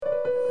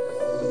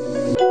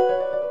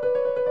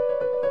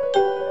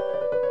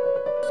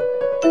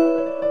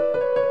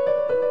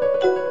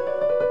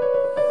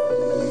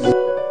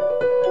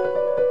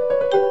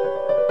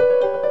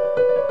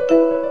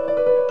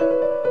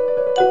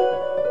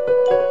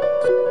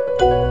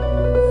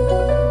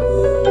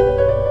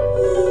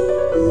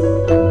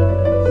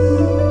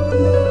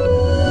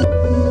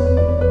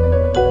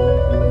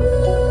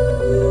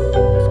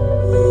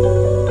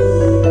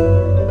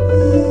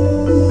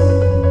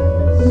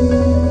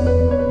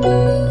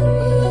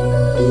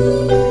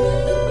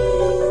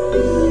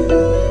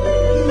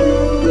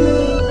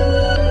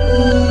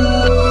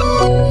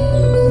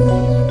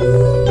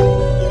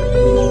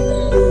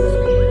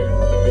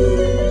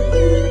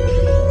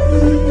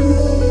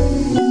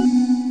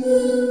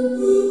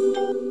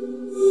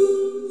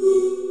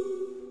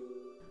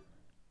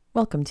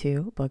Welcome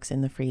to Books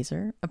in the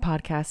Freezer, a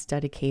podcast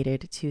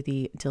dedicated to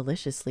the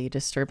deliciously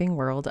disturbing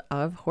world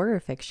of horror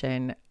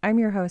fiction. I'm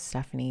your host,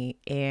 Stephanie,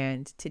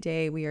 and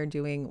today we are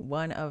doing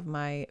one of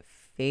my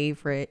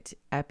favorite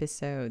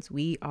episodes.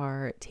 We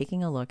are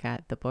taking a look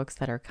at the books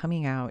that are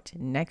coming out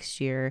next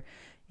year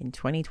in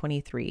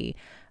 2023.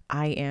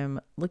 I am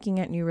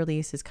looking at new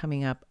releases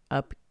coming up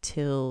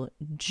till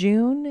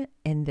June,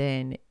 and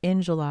then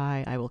in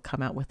July I will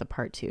come out with a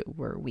part 2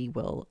 where we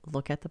will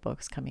look at the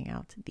books coming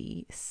out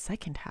the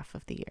second half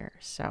of the year.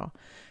 So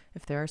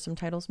if there are some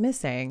titles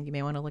missing, you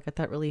may want to look at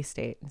that release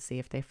date and see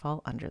if they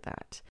fall under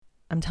that.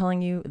 I'm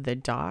telling you, the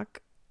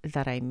doc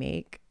that I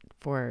make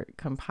for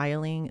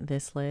compiling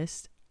this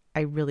list,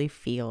 I really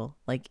feel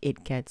like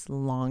it gets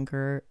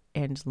longer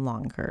and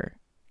longer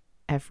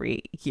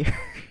every year.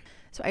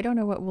 So I don't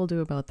know what we'll do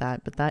about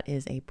that, but that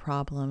is a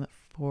problem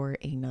for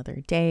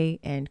another day.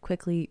 And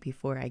quickly,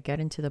 before I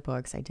get into the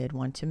books, I did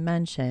want to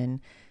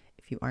mention,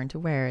 if you aren't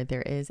aware,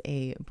 there is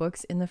a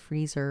Books in the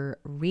Freezer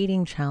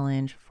reading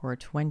challenge for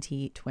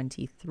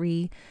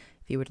 2023.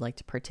 If you would like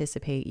to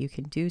participate, you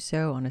can do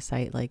so on a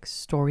site like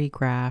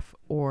Storygraph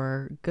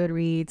or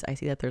Goodreads. I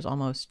see that there's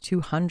almost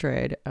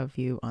 200 of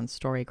you on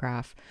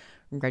Storygraph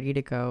ready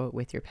to go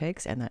with your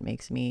picks, and that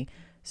makes me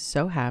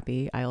so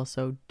happy. I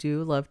also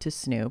do love to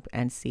snoop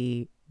and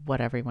see what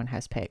everyone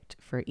has picked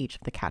for each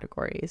of the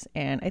categories.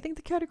 And I think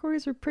the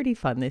categories are pretty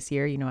fun this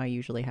year. You know, I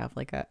usually have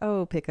like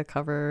pick a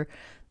cover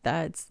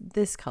that's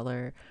this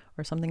color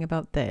or something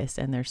about this.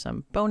 And there's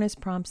some bonus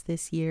prompts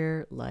this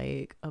year,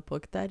 like a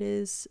book that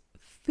is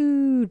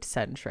food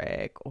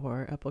centric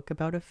or a book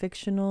about a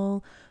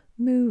fictional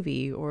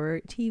movie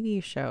or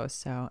TV show.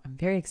 So I'm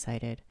very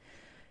excited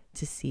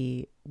to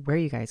see where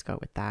you guys go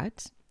with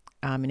that.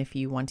 And if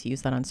you want to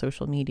use that on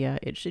social media,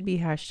 it should be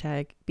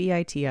hashtag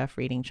BITF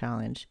Reading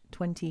Challenge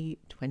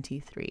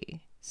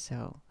 2023.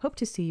 So hope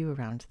to see you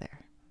around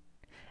there.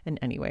 And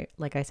anyway,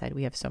 like I said,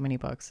 we have so many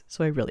books,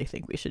 so I really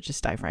think we should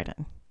just dive right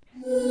in.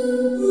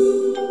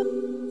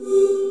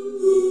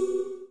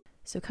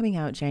 So coming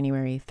out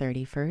January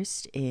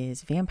 31st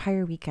is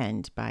Vampire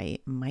Weekend by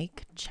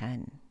Mike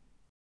Chen.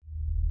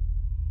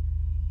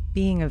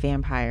 Being a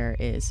vampire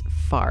is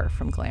far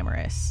from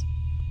glamorous,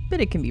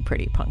 but it can be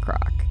pretty punk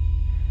rock.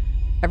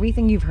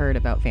 Everything you've heard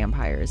about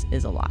vampires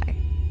is a lie.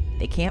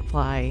 They can't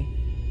fly,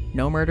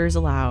 no murders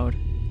allowed,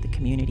 the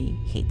community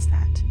hates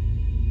that.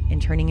 And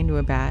turning into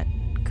a bat,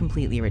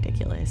 completely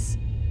ridiculous.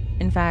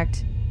 In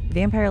fact,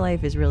 vampire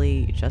life is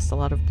really just a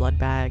lot of blood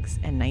bags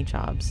and night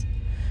jobs.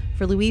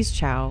 For Louise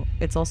Chow,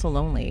 it's also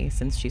lonely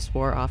since she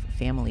swore off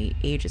family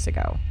ages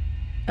ago.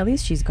 At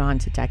least she's gone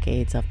to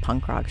decades of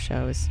punk rock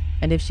shows,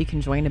 and if she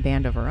can join a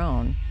band of her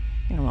own,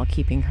 while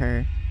keeping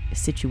her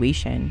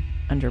situation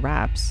under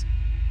wraps,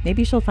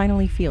 maybe she'll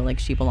finally feel like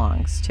she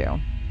belongs, too.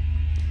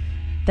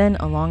 Then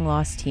a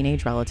long-lost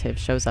teenage relative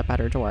shows up at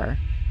her door,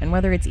 and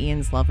whether it's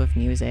Ian's love of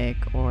music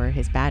or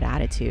his bad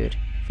attitude,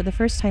 for the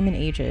first time in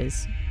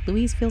ages,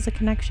 Louise feels a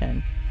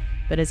connection.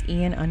 But as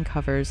Ian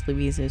uncovers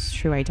Louise's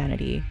true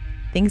identity,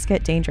 things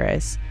get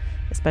dangerous,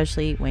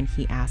 especially when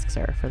he asks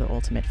her for the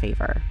ultimate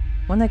favor,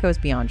 one that goes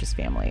beyond just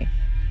family,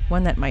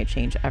 one that might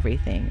change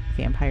everything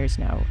vampires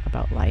know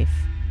about life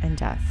and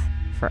death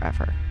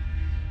forever.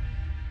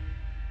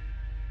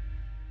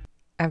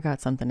 I've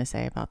got something to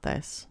say about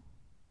this,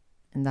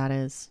 and that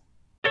is...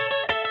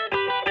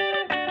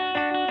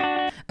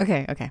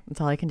 Okay,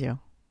 that's all I can do.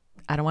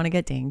 I don't want to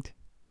get dinged,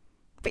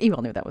 but you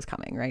all knew that was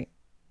coming, right?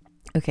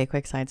 Okay,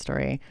 quick side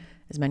story.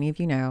 As many of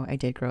you know, I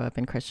did grow up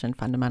in Christian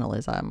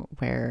fundamentalism,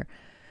 where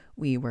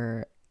we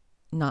were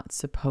not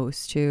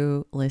supposed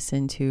to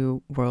listen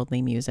to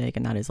worldly music,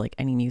 and that is like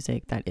any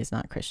music that is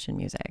not Christian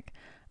music.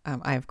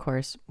 I, of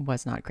course,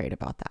 was not great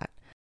about that.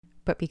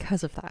 But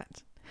because of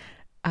that,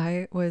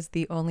 I was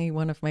the only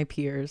one of my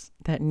peers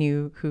that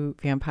knew who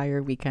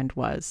Vampire Weekend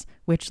was,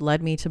 which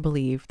led me to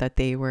believe that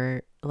they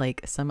were like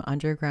some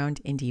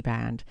underground indie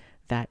band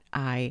that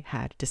I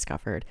had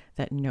discovered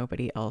that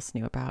nobody else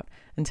knew about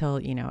until,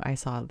 I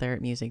saw their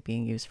music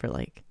being used for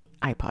like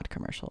iPod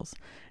commercials.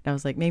 And I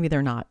was like, maybe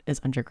they're not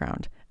as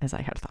underground as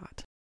I had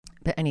thought.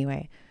 But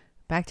anyway,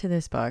 back to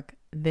this book.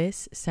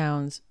 This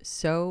sounds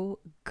so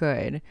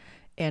good.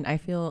 And I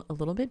feel a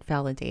little bit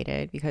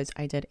validated because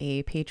I did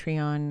a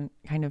Patreon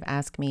kind of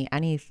Ask Me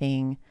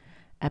Anything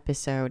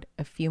episode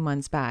a few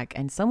months back.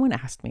 And someone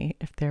asked me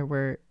if there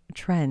were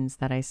trends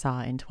that I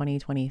saw in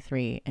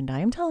 2023. And I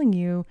am telling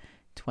you,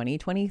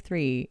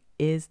 2023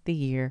 is the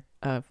year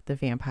of the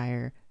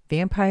vampire.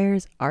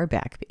 Vampires are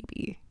back,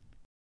 baby.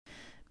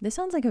 This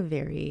sounds like a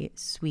very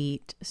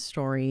sweet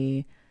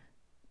story.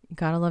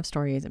 Gotta love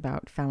stories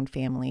about found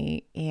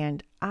family,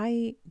 and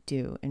I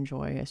do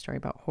enjoy a story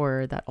about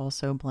horror that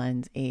also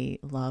blends a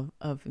love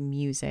of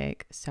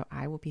music, so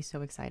I will be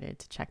so excited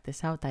to check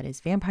this out. That is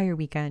Vampire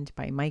Weekend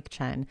by Mike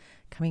Chen,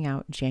 coming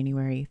out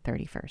January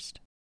 31st.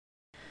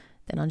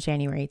 Then on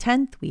January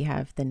 10th, we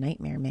have The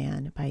Nightmare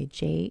Man by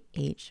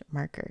J.H.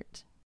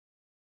 Markert.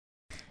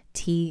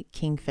 T.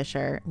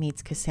 Kingfisher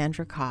meets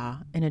Cassandra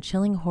Khaw in a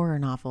chilling horror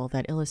novel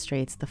that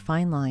illustrates the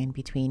fine line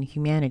between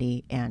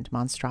humanity and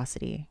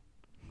monstrosity.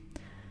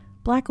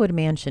 Blackwood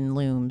Mansion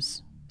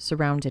looms,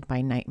 surrounded by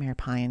nightmare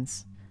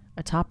pines,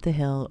 atop the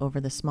hill over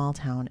the small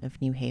town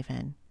of New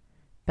Haven.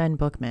 Ben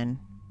Bookman,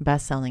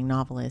 best-selling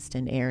novelist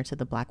and heir to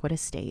the Blackwood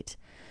estate,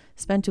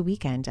 spent a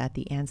weekend at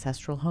the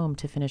ancestral home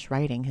to finish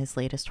writing his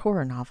latest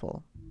horror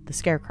novel, The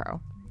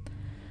Scarecrow.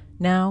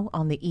 Now,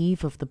 on the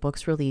eve of the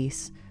book's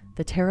release,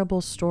 the terrible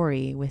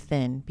story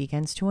within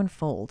begins to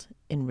unfold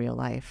in real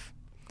life.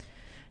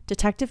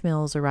 Detective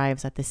Mills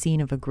arrives at the scene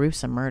of a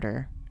gruesome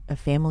murder, a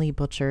family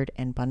butchered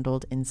and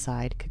bundled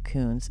inside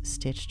cocoons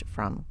stitched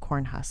from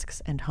corn husks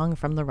and hung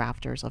from the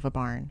rafters of a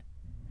barn,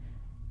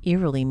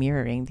 eerily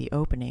mirroring the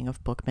opening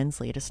of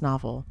Bookman's latest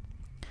novel.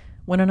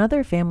 When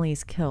another family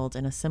is killed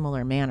in a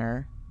similar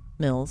manner,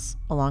 Mills,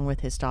 along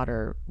with his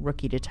daughter,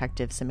 rookie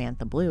detective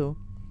Samantha Blue,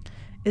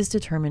 is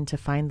determined to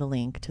find the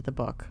link to the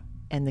book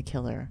and the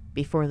killer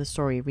before the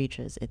story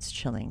reaches its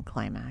chilling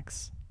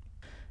climax.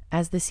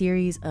 As the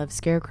series of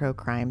Scarecrow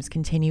crimes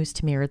continues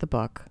to mirror the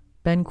book,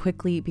 Ben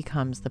quickly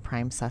becomes the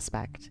prime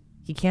suspect.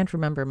 He can't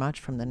remember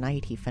much from the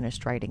night he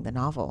finished writing the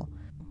novel,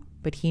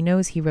 but he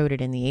knows he wrote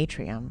it in the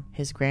atrium,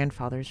 his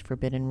grandfather's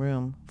forbidden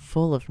room,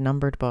 full of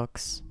numbered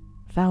books,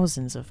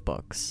 thousands of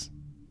books.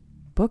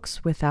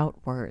 Books without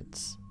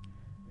words.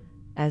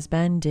 As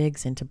Ben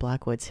digs into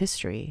Blackwood's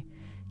history,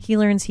 he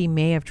learns he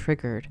may have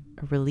triggered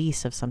a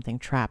release of something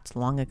trapped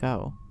long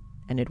ago,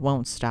 and it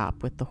won't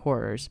stop with the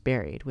horrors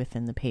buried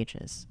within the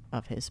pages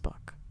of his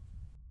book.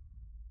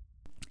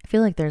 I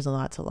feel like there's a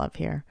lot to love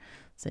here.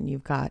 So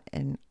you've got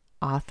an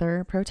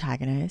author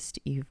protagonist,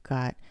 you've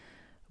got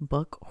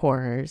book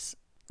horrors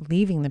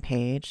leaving the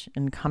page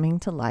and coming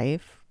to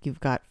life. You've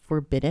got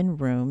forbidden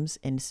rooms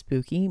in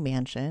spooky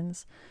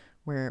mansions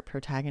where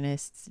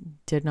protagonists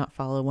did not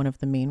follow one of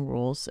the main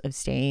rules of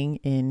staying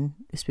in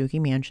spooky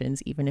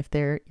mansions, even if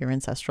they're your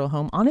ancestral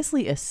home.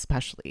 Honestly,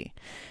 especially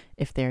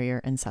if they're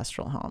your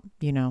ancestral home.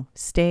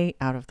 Stay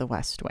out of the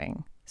West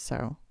Wing.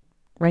 So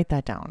write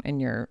that down in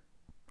your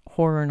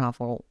horror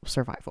novel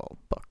survival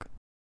book.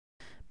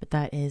 But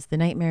that is The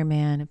Nightmare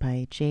Man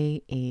by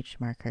J.H.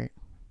 Markert.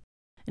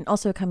 And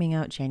also coming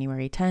out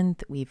January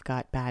 10th, we've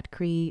got Bad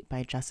Cree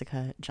by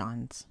Jessica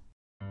Johns.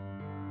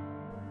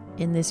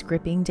 In this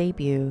gripping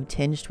debut,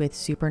 tinged with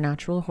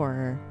supernatural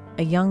horror,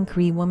 a young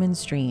Cree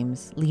woman's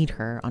dreams lead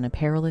her on a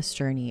perilous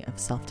journey of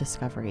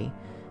self-discovery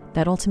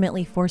that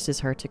ultimately forces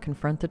her to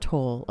confront the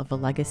toll of a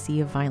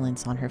legacy of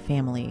violence on her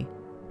family,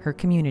 her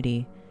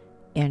community,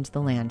 and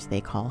the land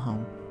they call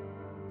home.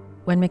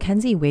 When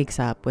Mackenzie wakes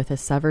up with a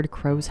severed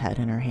crow's head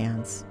in her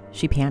hands,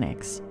 she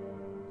panics.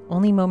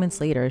 Only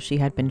moments later, she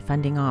had been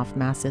fending off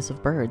masses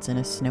of birds in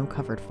a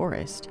snow-covered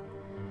forest.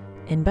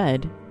 In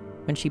bed,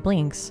 when she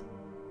blinks,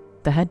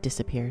 the head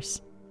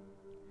disappears.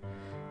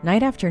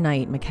 Night after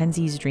night,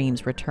 Mackenzie's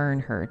dreams return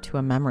her to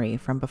a memory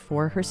from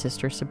before her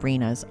sister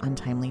Sabrina's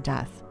untimely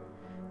death.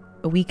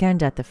 A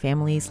weekend at the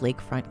family's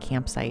lakefront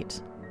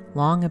campsite,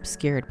 long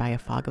obscured by a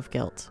fog of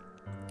guilt.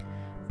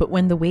 But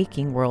when the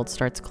waking world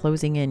starts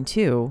closing in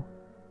too,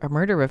 a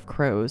murder of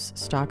crows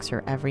stalks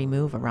her every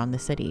move around the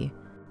city.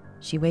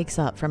 She wakes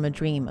up from a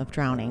dream of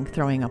drowning,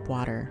 throwing up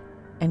water,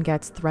 and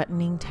gets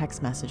threatening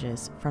text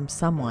messages from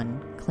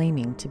someone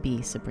claiming to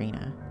be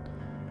Sabrina.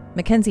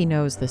 Mackenzie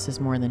knows this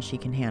is more than she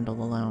can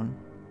handle alone.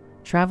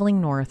 Traveling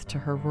north to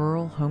her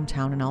rural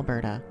hometown in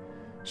Alberta,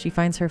 she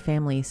finds her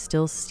family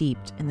still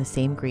steeped in the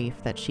same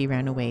grief that she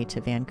ran away to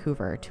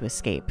Vancouver to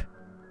escape.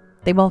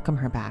 They welcome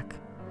her back,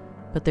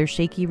 but their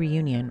shaky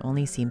reunion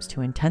only seems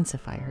to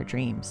intensify her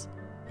dreams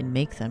and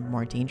make them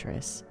more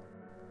dangerous.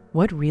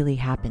 What really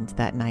happened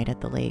that night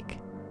at the lake,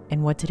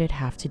 and what did it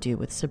have to do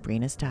with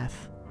Sabrina's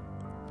death?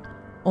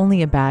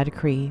 Only a bad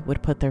Cree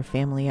would put their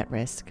family at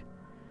risk.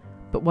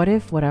 But what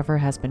if whatever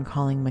has been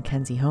calling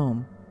Mackenzie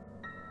home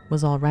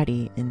was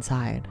already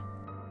inside?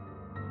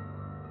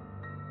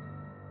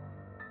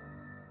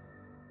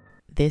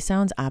 This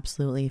sounds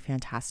absolutely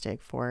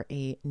fantastic for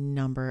a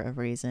number of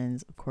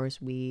reasons. Of course,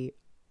 we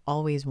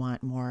always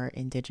want more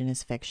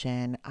Indigenous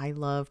fiction. I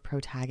love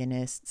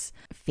protagonists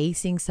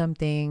facing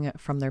something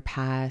from their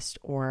past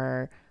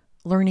or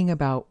learning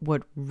about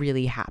what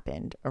really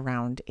happened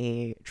around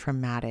a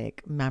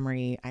traumatic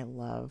memory. I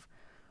love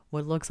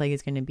what looks like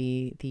it's going to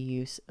be the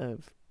use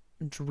of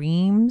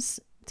dreams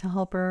to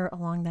help her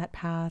along that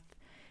path.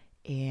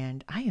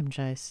 And I am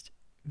just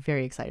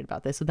very excited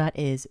about this. So that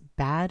is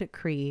Bad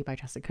Cree by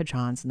Jessica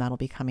Johns, and that'll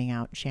be coming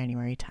out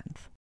January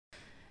 10th.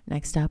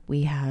 Next up,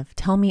 we have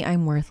Tell Me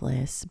I'm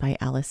Worthless by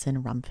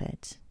Allison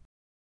Rumfitt.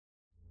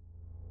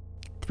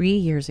 3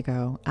 years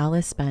ago,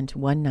 Alice spent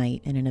one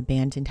night in an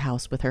abandoned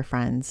house with her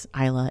friends,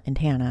 Isla and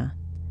Hannah.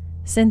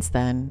 Since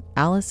then,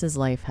 Alice's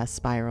life has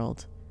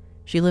spiraled.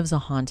 She lives a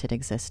haunted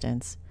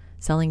existence,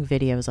 selling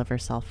videos of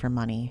herself for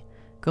money,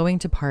 going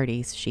to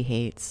parties she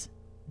hates,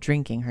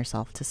 drinking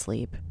herself to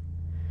sleep.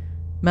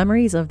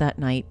 Memories of that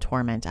night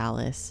torment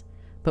Alice,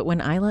 but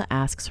when Isla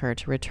asks her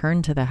to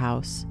return to the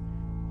house,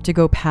 to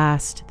go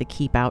past the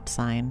keep out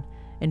sign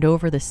and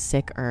over the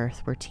sick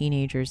earth where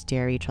teenagers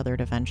dare each other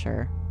to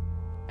venture,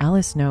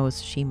 Alice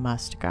knows she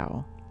must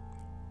go.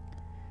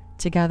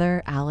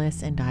 Together,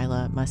 Alice and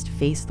Isla must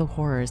face the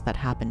horrors that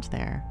happened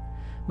there,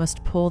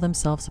 must pull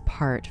themselves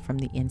apart from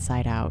the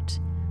inside out,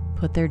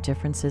 put their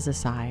differences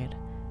aside,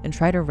 and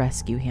try to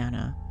rescue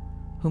Hannah,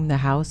 whom the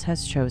house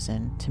has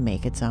chosen to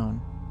make its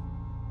own.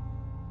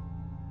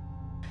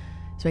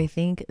 So I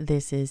think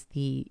this is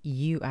the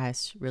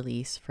US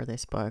release for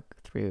this book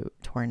through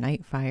Tor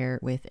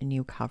Nightfire with a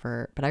new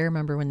cover. But I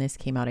remember when this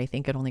came out, I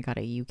think it only got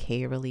a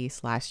UK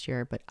release last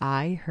year, but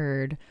I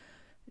heard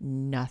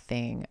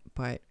nothing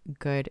but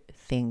good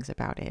things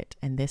about it.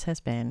 And this has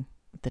been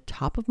at the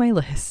top of my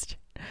list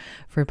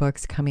for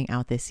books coming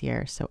out this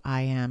year. So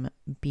I am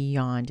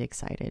beyond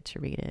excited to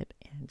read it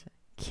and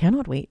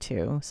cannot wait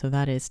to. So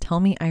that is Tell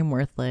Me I'm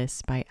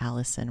Worthless by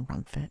Alison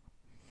Rumfitt.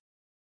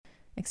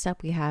 Next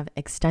up, we have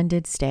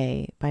Extended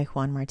Stay by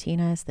Juan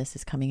Martinez. This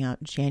is coming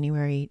out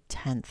January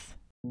 10th.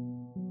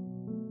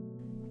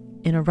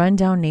 In a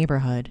rundown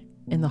neighborhood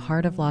in the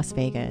heart of Las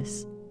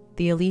Vegas,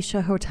 the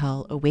Alicia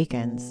Hotel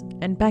awakens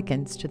and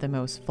beckons to the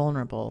most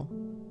vulnerable,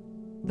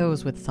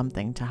 those with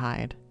something to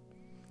hide.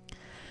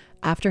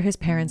 After his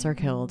parents are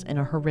killed in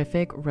a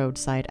horrific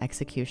roadside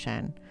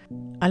execution,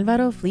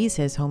 Alvaro flees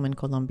his home in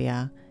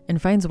Colombia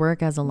and finds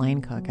work as a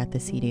line cook at the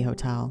seedy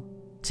hotel.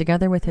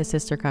 Together with his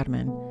sister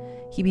Carmen,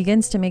 he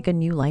begins to make a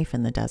new life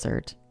in the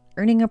desert,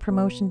 earning a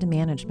promotion to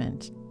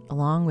management,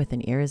 along with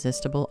an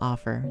irresistible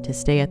offer to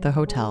stay at the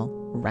hotel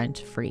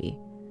rent-free.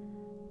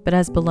 But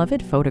as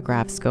beloved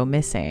photographs go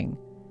missing,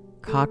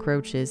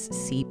 cockroaches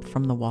seep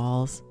from the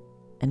walls,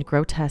 and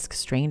grotesque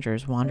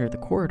strangers wander the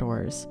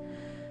corridors,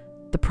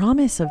 the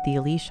promise of the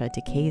Alicia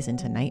decays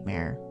into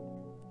nightmare.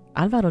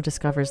 Alvaro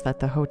discovers that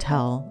the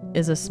hotel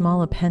is a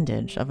small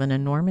appendage of an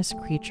enormous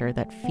creature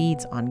that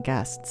feeds on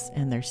guests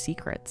and their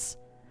secrets,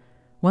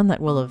 one that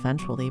will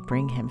eventually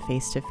bring him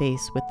face to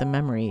face with the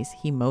memories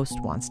he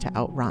most wants to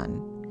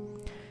outrun.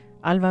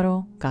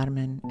 Alvaro,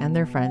 Carmen, and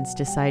their friends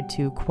decide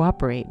to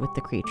cooperate with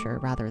the creature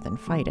rather than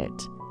fight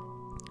it.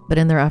 But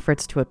in their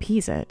efforts to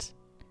appease it,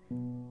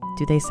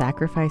 do they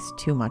sacrifice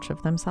too much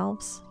of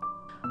themselves?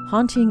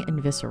 Haunting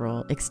and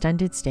visceral,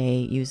 Extended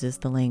Stay uses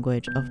the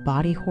language of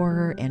body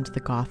horror and the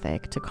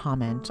Gothic to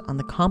comment on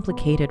the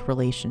complicated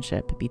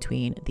relationship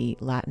between the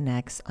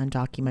Latinx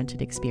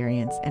undocumented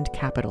experience and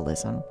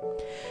capitalism,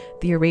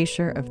 the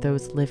erasure of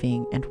those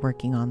living and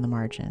working on the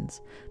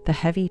margins, the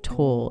heavy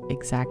toll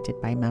exacted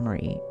by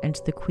memory,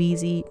 and the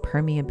queasy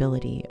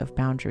permeability of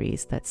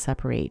boundaries that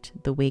separate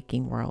the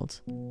waking world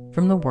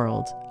from the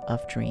world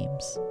of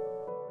dreams.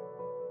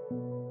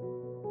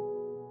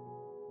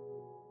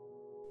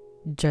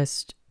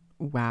 Just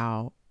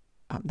wow.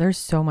 There's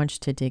so much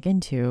to dig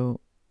into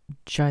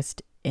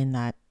just in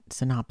that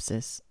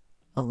synopsis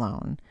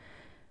alone,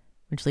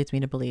 which leads me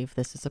to believe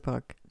this is a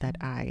book that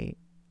I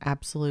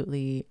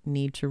absolutely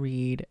need to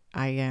read.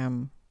 I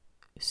am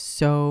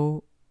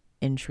so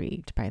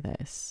intrigued by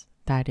this.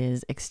 That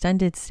is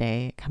Extended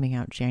Stay, coming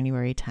out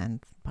January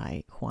 10th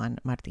by Juan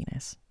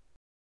Martinez.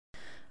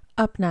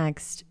 Up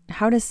next,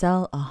 How to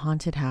Sell a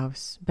Haunted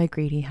House by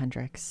Grady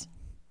Hendrix.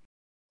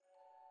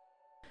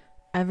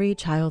 Every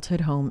childhood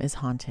home is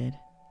haunted,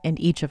 and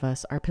each of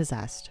us are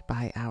possessed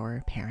by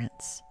our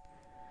parents.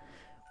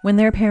 When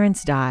their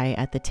parents die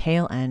at the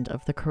tail end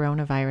of the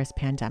coronavirus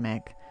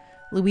pandemic,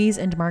 Louise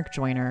and Mark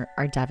Joyner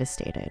are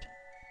devastated,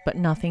 but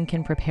nothing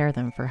can prepare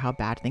them for how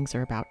bad things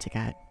are about to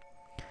get.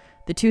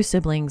 The two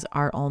siblings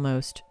are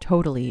almost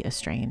totally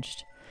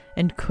estranged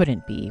and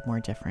couldn't be more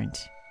different.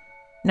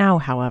 Now,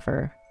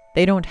 however,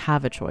 they don't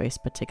have a choice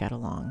but to get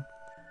along.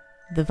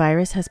 The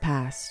virus has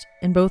passed,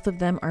 and both of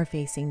them are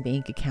facing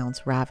bank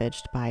accounts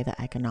ravaged by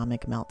the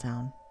economic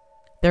meltdown.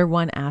 Their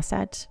one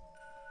asset,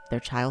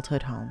 their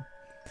childhood home.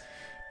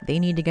 They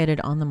need to get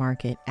it on the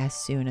market as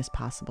soon as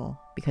possible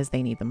because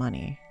they need the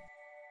money.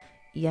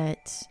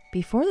 Yet,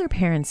 before their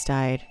parents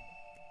died,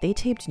 they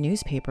taped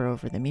newspaper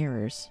over the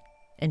mirrors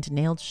and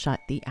nailed shut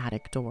the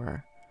attic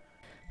door.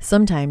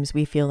 Sometimes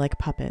we feel like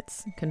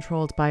puppets,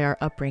 controlled by our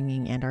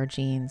upbringing and our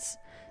genes.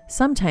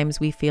 Sometimes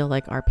we feel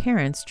like our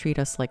parents treat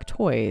us like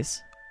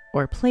toys,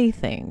 or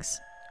playthings,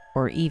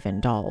 or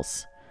even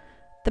dolls.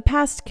 The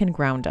past can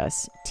ground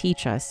us,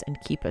 teach us,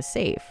 and keep us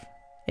safe.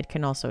 It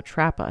can also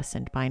trap us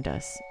and bind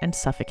us, and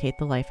suffocate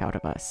the life out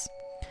of us.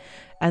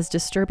 As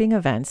disturbing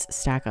events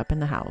stack up in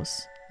the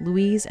house,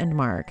 Louise and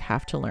Mark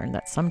have to learn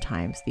that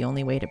sometimes the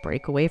only way to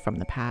break away from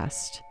the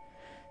past,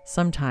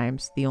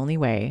 sometimes the only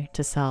way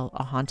to sell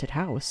a haunted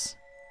house,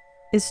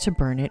 is to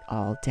burn it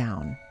all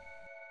down.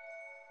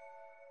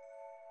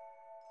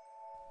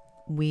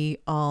 We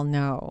all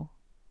know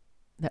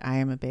that I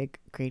am a big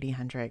Grady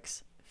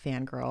Hendrix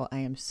fangirl. I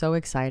am so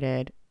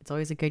excited. It's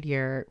always a good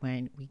year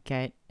when we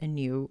get a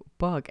new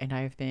book, and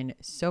I've been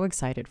so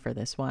excited for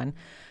this one.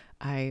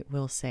 I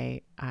will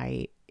say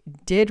I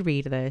did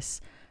read this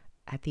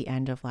at the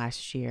end of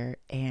last year,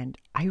 and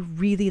I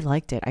really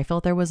liked it. I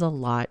felt there was a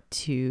lot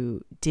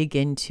to dig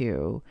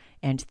into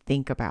and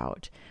think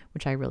about,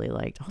 which I really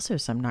liked. Also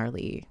some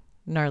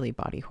gnarly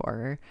body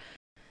horror.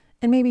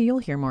 And maybe you'll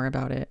hear more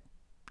about it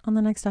on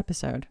the next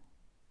episode.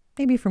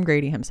 Maybe from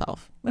Grady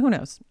himself. Who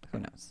knows?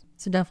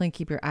 So definitely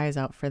keep your eyes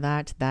out for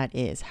that. That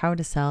is How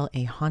to Sell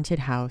a Haunted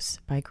House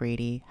by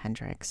Grady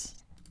Hendrix.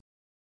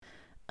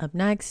 Up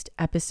next,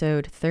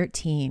 episode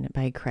 13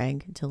 by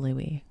Craig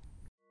DeLuey.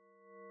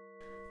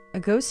 A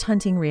ghost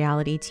hunting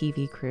reality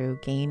TV crew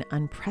gain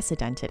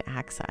unprecedented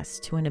access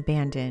to an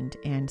abandoned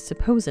and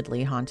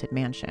supposedly haunted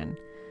mansion,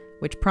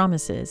 which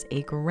promises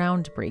a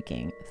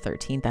groundbreaking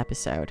 13th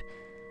episode.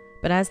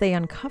 But as they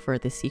uncover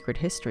the secret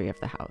history of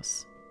the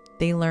house,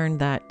 they learn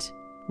that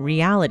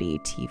reality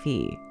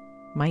TV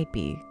might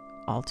be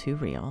all too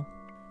real.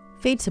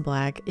 Fade to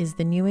Black is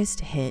the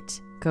newest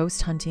hit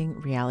ghost hunting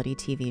reality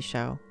TV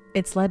show.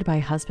 It's led by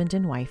husband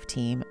and wife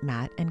team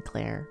Matt and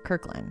Claire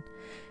Kirkland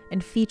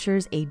and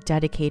features a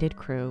dedicated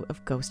crew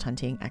of ghost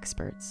hunting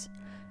experts.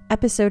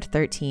 Episode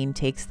 13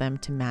 takes them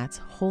to Matt's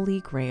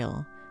holy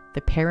grail,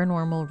 the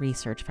Paranormal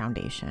Research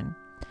Foundation.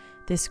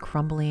 This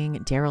crumbling,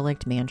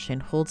 derelict mansion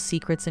holds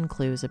secrets and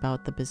clues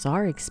about the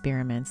bizarre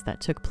experiments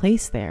that took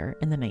place there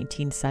in the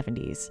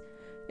 1970s.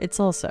 It's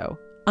also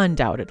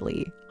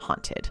undoubtedly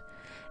haunted,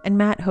 and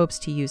Matt hopes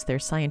to use their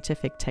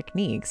scientific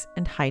techniques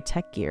and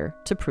high-tech gear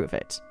to prove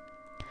it.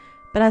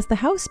 But as the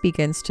house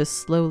begins to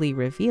slowly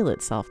reveal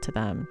itself to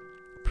them,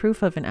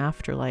 proof of an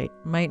afterlife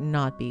might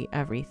not be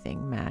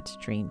everything Matt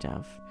dreamed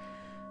of.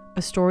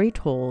 A story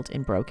told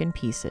in broken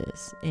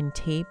pieces, in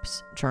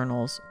tapes,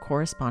 journals,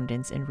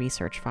 correspondence, and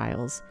research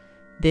files,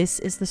 this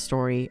is the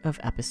story of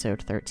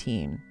episode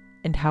 13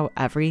 and how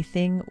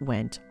everything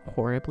went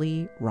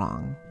horribly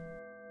wrong.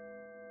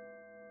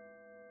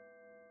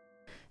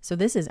 So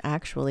this is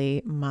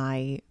actually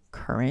my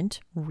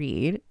current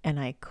read, and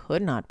I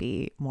could not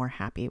be more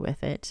happy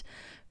with it.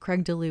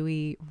 Craig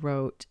DeLuey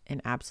wrote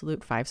an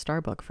absolute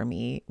 5-star book for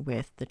me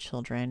with The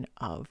Children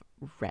of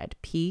Red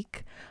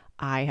Peak.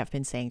 I have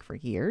been saying for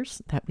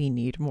years that we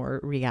need more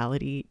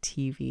reality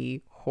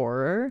TV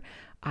horror.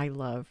 I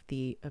love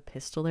the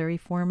epistolary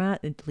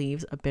format. It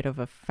leaves a bit of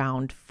a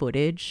found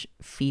footage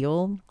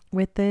feel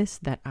with this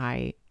that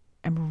I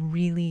am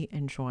really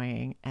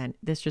enjoying, and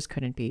this just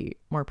couldn't be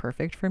more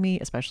perfect for me,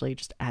 especially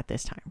just at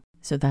this time.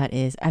 So that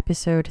is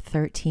episode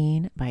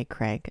 13 by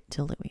Craig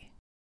DeLuey.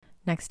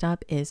 Next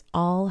up is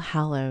All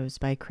Hallows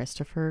by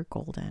Christopher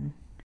Golden.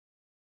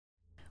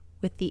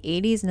 With the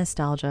 80s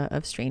nostalgia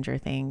of Stranger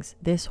Things,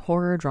 this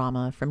horror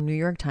drama from New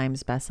York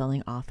Times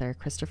bestselling author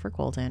Christopher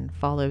Golden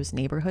follows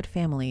neighborhood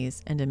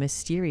families and a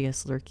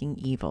mysterious lurking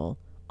evil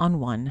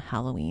on one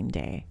Halloween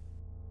day.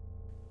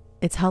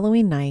 It's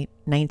Halloween night,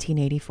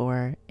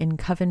 1984, in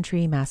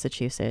Coventry,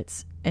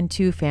 Massachusetts, and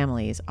 2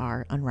 families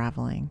are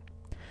unraveling.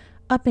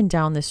 Up and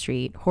down the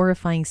street,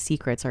 horrifying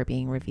secrets are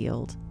being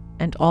revealed,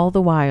 and all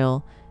the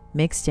while,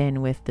 mixed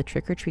in with the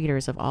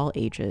trick-or-treaters of all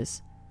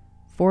ages,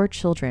 4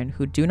 children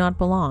who do not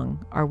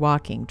belong are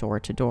walking door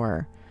to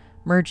door,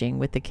 merging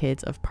with the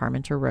kids of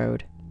Parmenter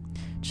Road.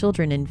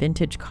 Children in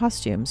vintage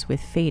costumes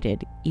with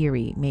faded,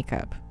 eerie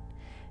makeup.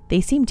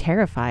 They seem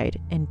terrified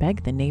and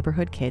beg the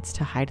neighborhood kids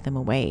to hide them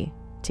away,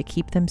 to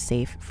keep them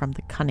safe from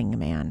the cunning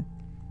man.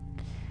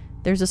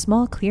 There's a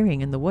small clearing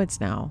in the woods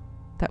now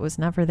that was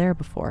never there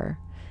before,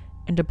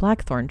 and a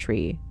blackthorn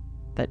tree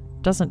that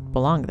doesn't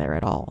belong there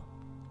at all.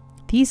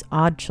 These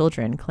odd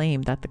children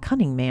claim that the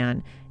cunning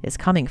man is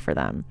coming for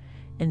them,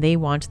 and they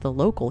want the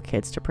local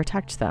kids to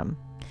protect them.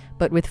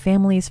 But with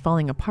families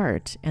falling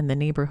apart and the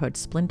neighborhood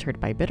splintered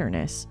by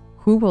bitterness,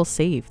 who will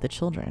save the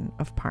children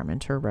of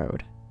Parmenter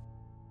Road?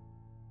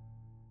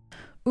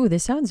 Ooh,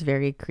 this sounds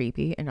very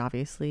creepy and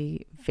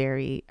obviously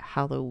very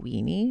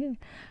Halloween-y.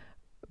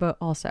 But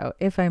also,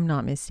 if I'm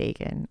not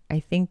mistaken, I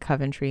think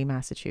Coventry,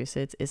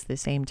 Massachusetts is the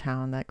same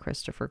town that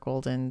Christopher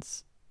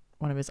Golden's,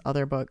 one of his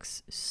other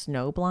books,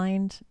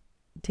 Snowblind,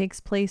 takes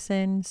place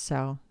in.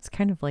 So it's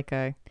kind of like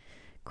a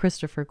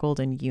Christopher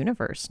Golden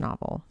universe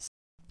novel.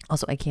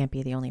 Also, I can't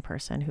be the only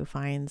person who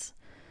finds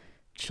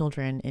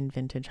children in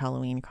vintage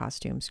Halloween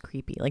costumes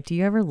creepy. Like, do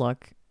you ever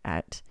look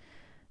at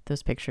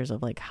those pictures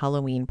of like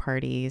Halloween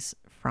parties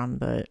from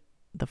the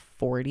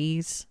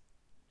 40s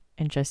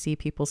and just see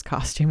people's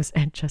costumes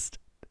and just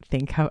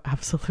think how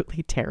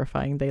absolutely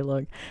terrifying they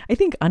look? I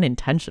think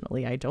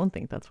unintentionally. I don't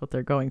think that's what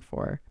they're going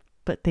for,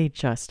 but they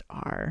just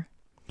are.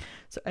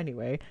 So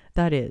anyway,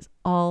 that is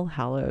All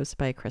Hallows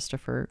by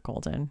Christopher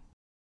Golden.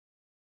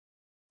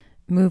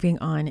 Moving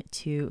on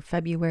to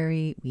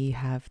February, we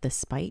have The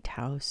Spite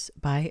House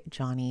by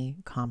Johnny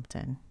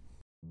Compton.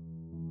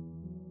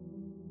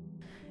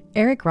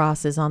 Eric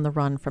Ross is on the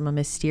run from a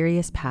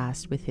mysterious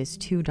past with his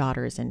 2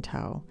 daughters in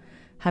tow.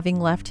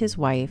 Having left his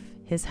wife,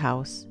 his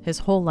house, his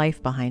whole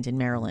life behind in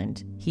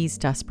Maryland, he's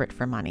desperate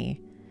for money.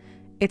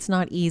 It's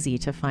not easy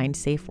to find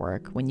safe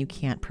work when you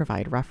can't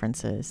provide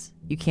references.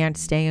 You can't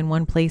stay in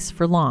one place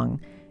for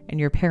long, and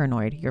you're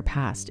paranoid your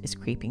past is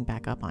creeping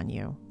back up on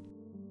you.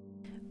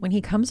 When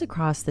he comes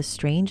across the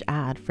strange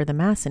ad for the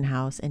Masson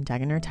House in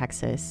Degener,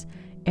 Texas,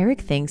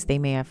 Eric thinks they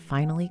may have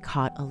finally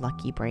caught a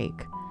lucky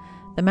break.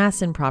 The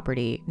Masson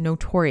property,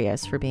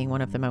 notorious for being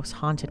one of the most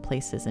haunted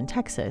places in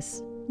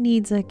Texas,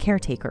 needs a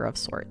caretaker of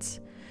sorts.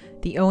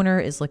 The owner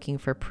is looking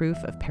for proof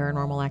of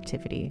paranormal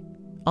activity.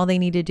 All they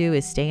need to do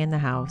is stay in the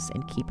house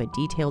and keep a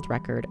detailed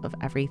record of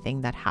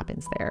everything that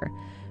happens there,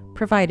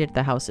 provided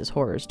the house's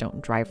horrors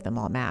don't drive them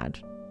all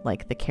mad,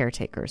 like the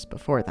caretakers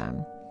before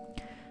them.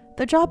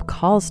 The job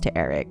calls to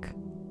Eric,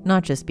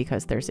 not just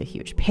because there's a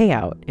huge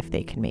payout if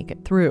they can make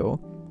it through,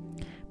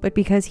 but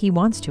because he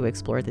wants to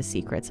explore the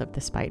secrets of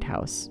the Spite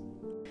House.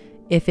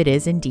 If it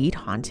is indeed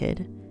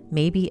haunted,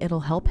 maybe it'll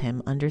help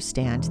him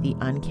understand the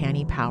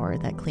uncanny power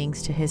that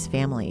clings to his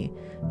family,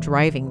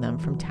 driving them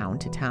from town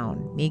to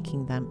town,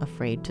 making them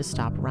afraid to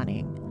stop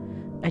running.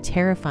 A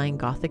terrifying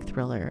gothic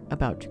thriller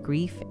about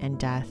grief and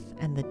death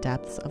and the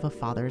depths of a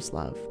father's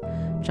love.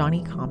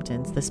 Johnny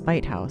Compton's The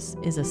Spite House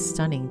is a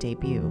stunning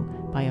debut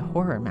by a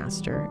horror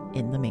master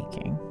in the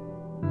making.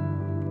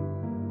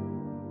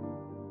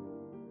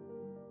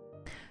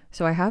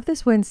 So I have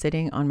this one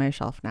sitting on my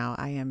shelf now.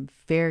 I am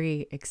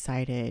very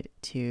excited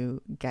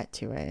to get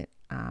to it.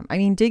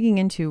 Digging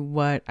into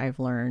what I've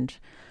learned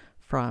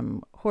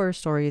from horror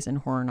stories and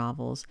horror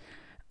novels,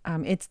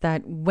 it's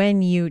that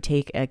when you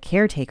take a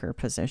caretaker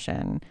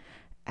position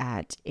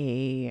at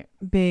a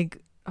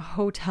big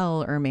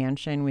hotel or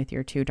mansion with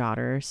your 2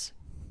 daughters,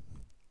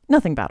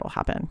 nothing bad will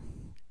happen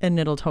and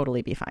it'll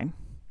totally be fine.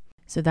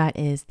 So that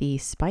is The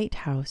Spite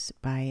House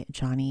by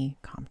Johnny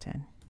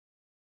Compton.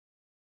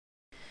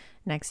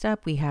 Next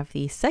up, we have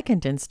the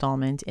second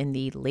installment in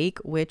the Lake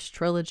Witch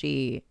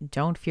trilogy,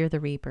 Don't Fear the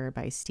Reaper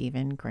by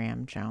Stephen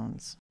Graham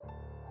Jones.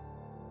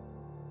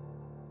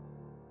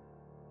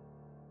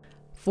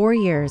 4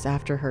 years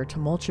after her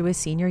tumultuous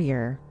senior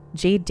year,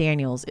 Jade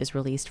Daniels is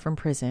released from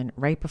prison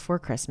right before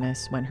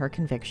Christmas when her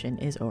conviction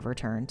is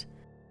overturned.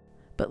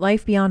 But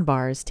life beyond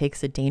bars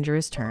takes a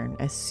dangerous turn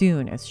as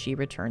soon as she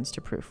returns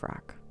to Proof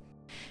Rock.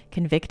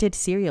 Convicted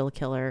serial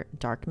killer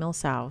Dark Mill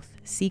South,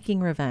 seeking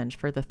revenge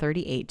for the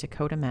 38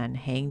 Dakota men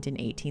hanged in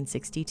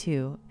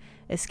 1862,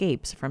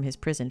 escapes from his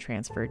prison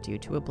transfer due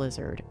to a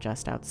blizzard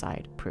just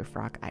outside Proof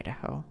Rock,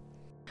 Idaho.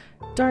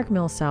 Dark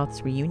Mill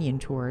South's reunion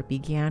tour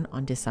began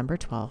on December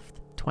 12th,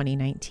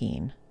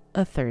 2019,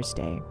 a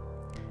Thursday.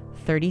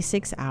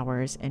 36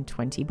 hours and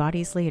 20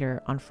 bodies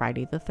later, on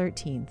Friday the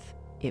 13th,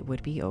 it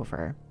would be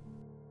over.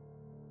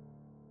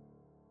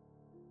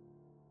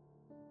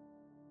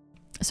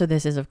 So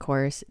this is, of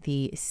course,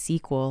 the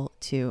sequel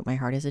to My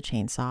Heart is a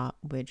Chainsaw,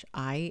 which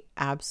I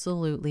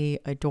absolutely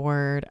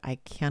adored. I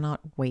cannot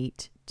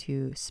wait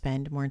to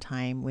spend more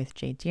time with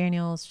Jade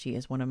Daniels. She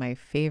is one of my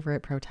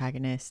favorite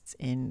protagonists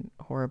in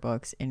horror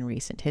books in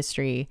recent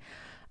history.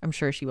 I'm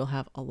sure she will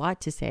have a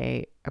lot to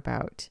say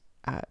about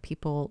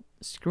people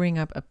screwing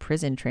up a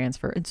prison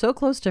transfer. It's so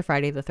close to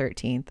Friday the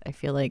 13th. I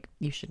feel like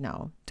you should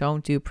know.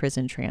 Don't do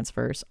prison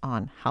transfers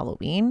on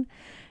Halloween.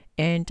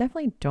 And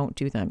definitely don't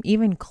do them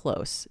even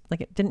close. Like,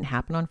 it didn't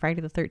happen on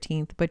Friday the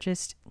 13th, but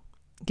just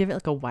give it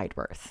like a wide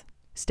berth.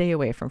 Stay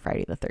away from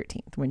Friday the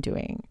 13th when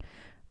doing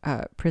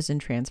prison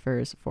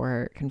transfers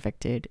for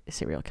convicted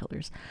serial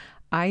killers.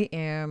 I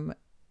am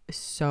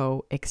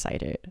so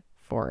excited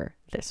for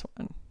this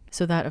one.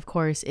 So that, of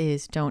course,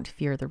 is Don't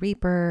Fear the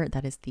Reaper.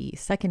 That is the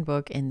second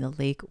book in the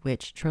Lake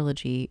Witch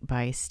trilogy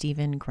by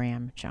Stephen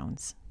Graham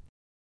Jones.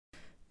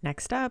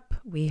 Next up,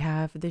 we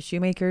have The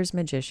Shoemaker's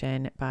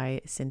Magician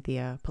by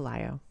Cynthia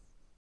Pelayo.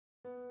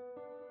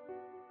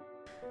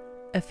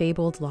 A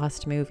fabled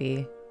lost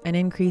movie, an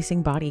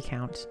increasing body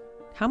count.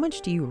 How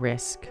much do you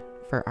risk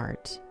for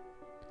art?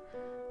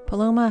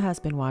 Paloma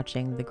has been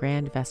watching the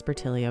Grand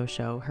Vespertilio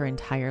show her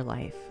entire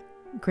life.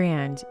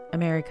 Grand,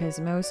 America's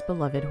most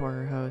beloved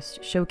horror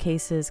host,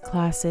 showcases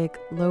classic,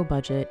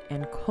 low-budget,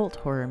 and cult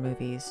horror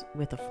movies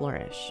with a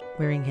flourish,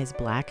 wearing his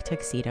black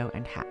tuxedo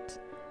and hat.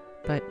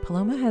 But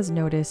Paloma has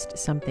noticed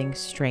something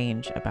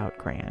strange about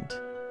Grand,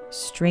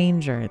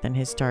 stranger than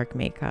his dark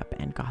makeup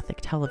and gothic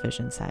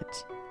television set.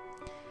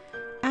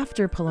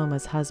 After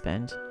Paloma's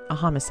husband, a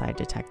homicide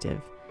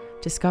detective,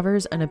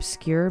 discovers an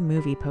obscure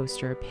movie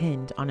poster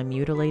pinned on a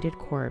mutilated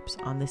corpse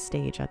on the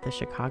stage at the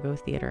Chicago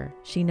Theater,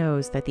 she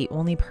knows that the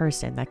only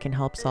person that can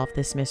help solve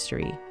this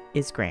mystery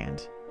is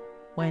Grand.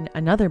 When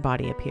another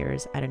body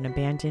appears at an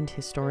abandoned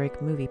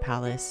historic movie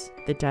palace,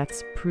 the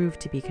deaths prove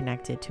to be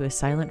connected to a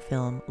silent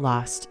film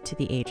lost to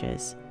the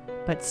ages,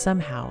 but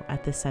somehow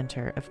at the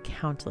center of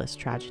countless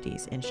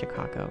tragedies in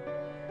Chicago.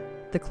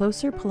 The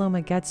closer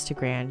Paloma gets to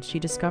Grand, she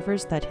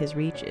discovers that his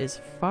reach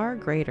is far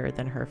greater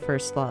than her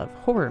first love,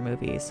 horror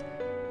movies,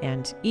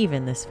 and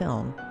even this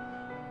film.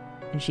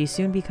 And she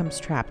soon becomes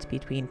trapped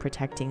between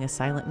protecting a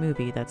silent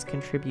movie that's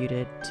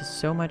contributed to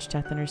so much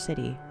death in her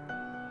city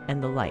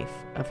and the life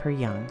of her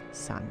young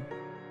son.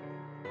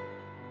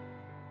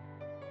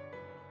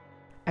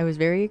 I was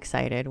very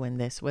excited when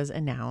this was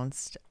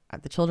announced.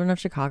 The Children of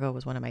Chicago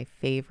was one of my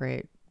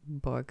favorite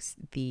books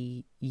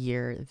the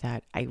year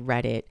that I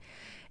read it,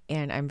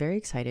 and I'm very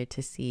excited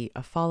to see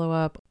a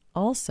follow-up.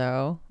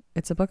 Also,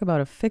 it's a book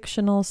about a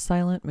fictional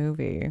silent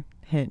movie.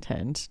 Hint,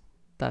 hint.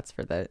 That's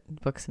for the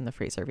Books in the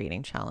Freezer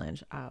reading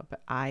challenge.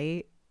 But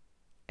I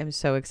am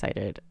so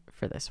excited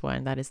for this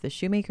one. That is The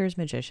Shoemaker's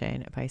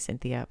Magician by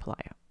Cynthia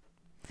Pelayo.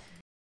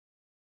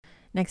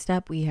 Next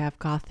up, we have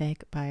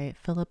Gothic by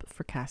Philip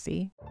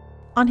Fracassi.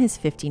 On his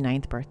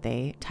 59th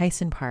birthday,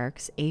 Tyson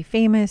Parks, a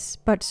famous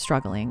but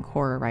struggling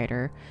horror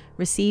writer,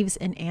 receives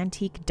an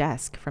antique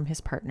desk from his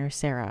partner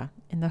Sarah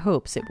in the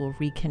hopes it will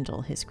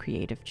rekindle his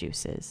creative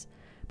juices.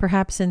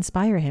 perhaps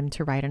inspire him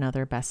to write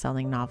another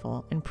best-selling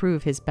novel and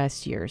prove his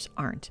best years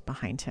aren't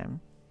behind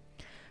him.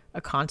 A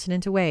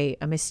continent away,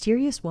 a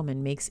mysterious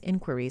woman makes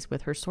inquiries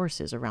with her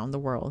sources around the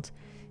world,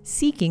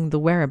 seeking the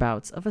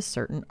whereabouts of a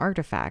certain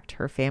artifact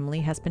her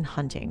family has been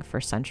hunting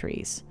for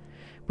centuries.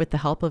 With the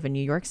help of a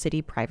New York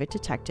City private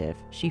detective,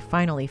 she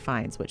finally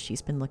finds what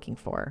she's been looking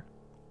for.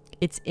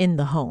 It's in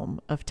the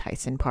home of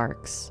Tyson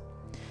Parks.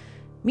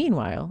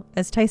 Meanwhile,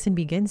 as Tyson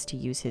begins to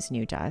use his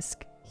new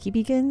desk, he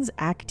begins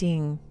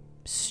acting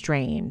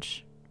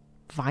strange,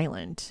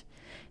 violent,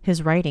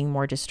 his writing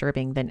more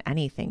disturbing than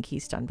anything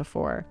he's done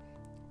before.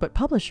 But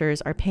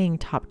publishers are paying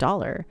top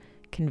dollar,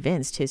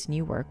 convinced his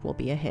new work will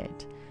be a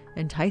hit,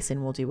 and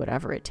Tyson will do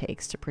whatever it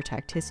takes to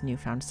protect his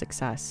newfound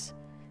success,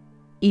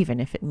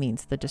 even if it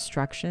means the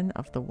destruction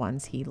of the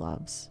ones he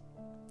loves,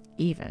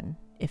 even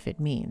if it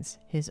means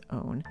his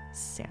own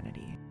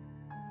sanity.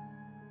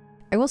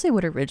 I will say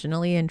what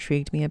originally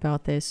intrigued me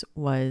about this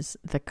was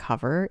the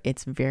cover.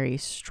 It's very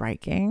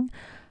striking,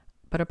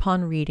 but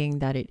upon reading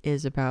that it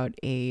is about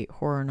a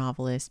horror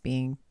novelist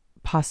being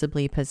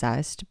possibly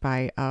possessed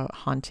by a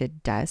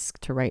haunted desk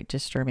to write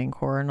disturbing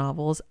horror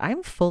novels,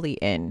 I'm fully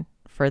in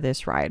for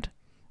this ride.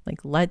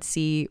 Like, let's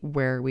see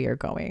where we are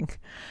going.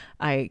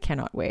 I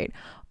cannot wait.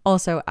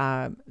 Also,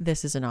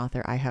 this is an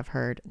author I have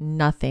heard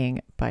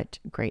nothing but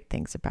great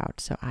things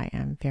about, so I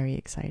am very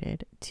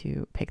excited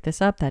to pick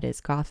this up. That is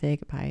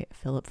Gothic by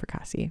Philip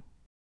Fracassi.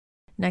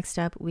 Next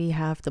up, we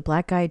have The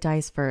Black Guy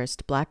Dies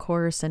First, Black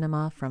Horror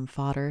Cinema from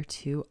Fodder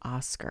to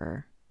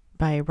Oscar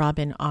by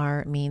Robin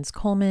R. Means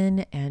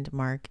Coleman and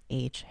Mark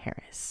H.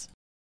 Harris.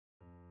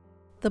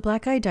 The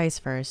Black Guy Dies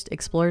First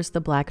explores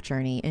the Black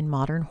journey in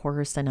modern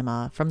horror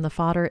cinema, from the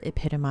fodder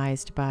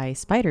epitomized by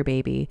Spider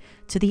Baby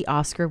to the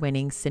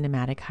Oscar-winning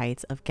cinematic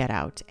heights of Get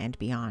Out and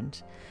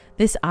beyond.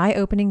 This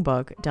eye-opening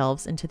book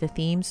delves into the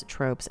themes,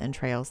 tropes, and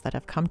trails that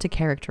have come to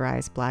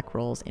characterize Black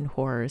roles in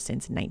horror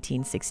since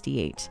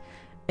 1968.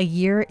 A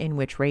year in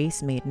which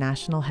race made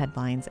national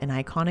headlines and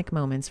iconic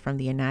moments, from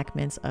the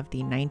enactments of the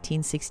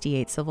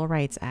 1968 Civil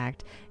Rights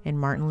Act and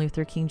Martin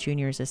Luther King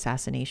Jr.'s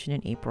assassination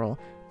in April,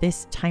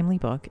 this timely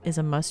book is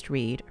a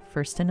must-read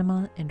for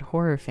cinema and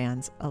horror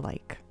fans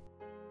alike.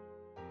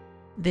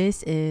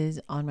 This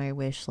is on my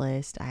wish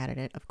list. I added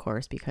it, of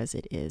course, because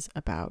it is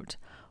about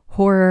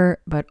horror,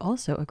 but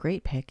also a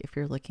great pick if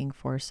you're looking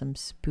for some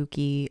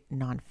spooky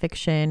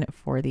nonfiction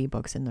for the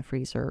Books in the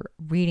Freezer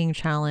reading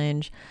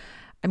challenge.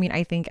 I mean,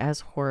 I think as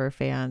horror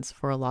fans,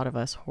 for a lot of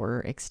us, horror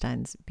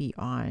extends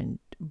beyond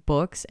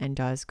books and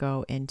does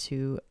go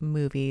into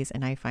movies,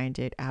 and I find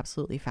it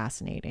absolutely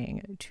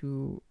fascinating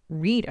to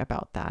read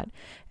about that.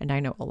 And I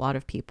know a lot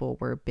of people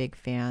were big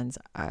fans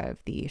of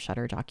the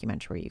Shudder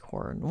documentary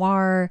Horror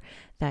Noir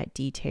that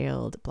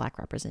detailed Black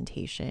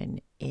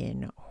representation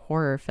in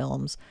horror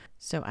films.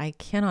 So I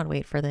cannot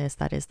wait for this.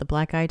 That is The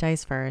Black Guy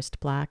Dies First,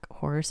 Black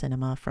Horror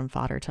Cinema from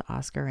Fodder to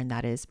Oscar, and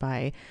that is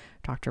by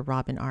Dr.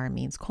 Robin R.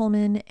 Means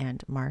Coleman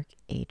and Mark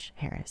H.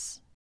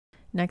 Harris.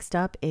 Next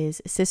up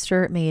is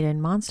Sister,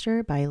 Maiden,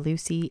 Monster by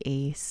Lucy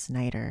A.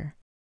 Snyder.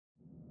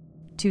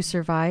 To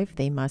survive,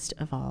 they must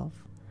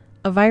evolve.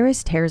 A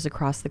virus tears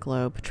across the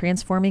globe,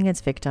 transforming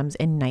its victims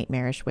in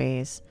nightmarish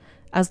ways.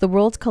 As the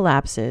world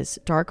collapses,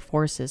 dark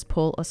forces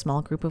pull a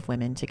small group of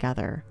women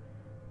together.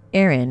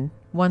 Erin,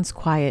 once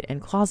quiet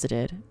and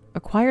closeted,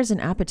 acquires an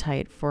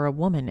appetite for a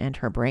woman and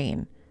her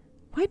brain.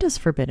 Why does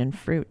forbidden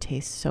fruit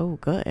taste so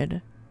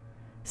good?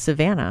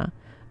 Savannah,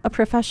 a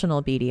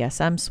professional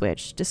BDSM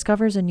switch,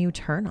 discovers a new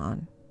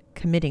turn-on,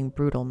 committing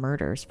brutal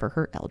murders for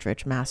her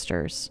eldritch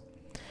masters.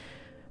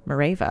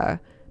 Mareva,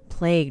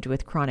 plagued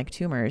with chronic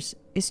tumors,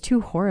 is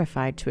too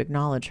horrified to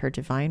acknowledge her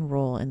divine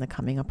role in the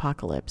coming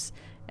apocalypse,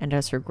 and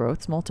as her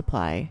growths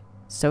multiply,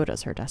 so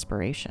does her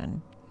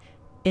desperation.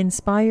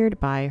 Inspired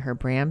by her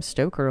Bram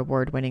Stoker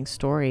Award-winning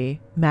story,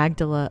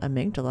 Magdala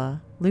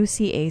Amygdala,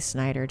 Lucy A.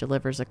 Snyder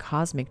delivers a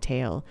cosmic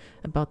tale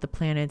about the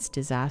planet's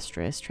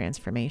disastrous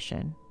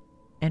transformation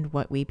and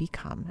what we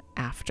become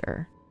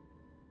after.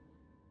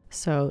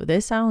 So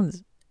this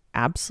sounds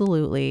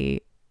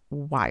absolutely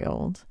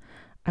wild.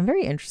 I'm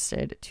very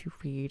interested to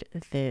read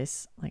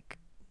this like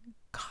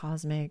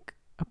cosmic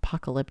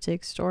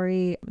apocalyptic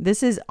story.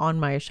 This is on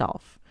my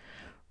shelf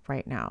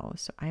right now,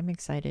 so I'm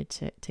excited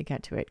to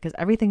get to it, because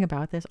everything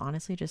about this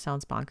honestly just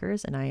sounds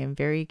bonkers, and I am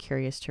very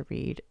curious to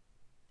read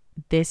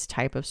this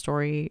type of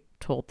story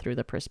told through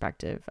the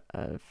perspective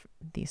of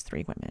these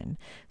three women.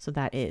 So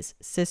that is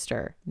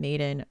Sister,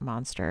 Maiden,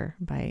 Monster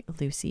by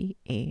Lucy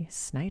A.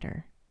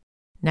 Snyder.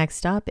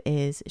 Next up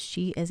is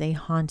She is a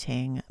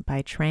Haunting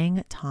by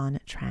Trang Ton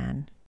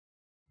Tran.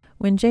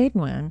 When Jade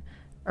Nguyen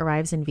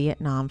arrives in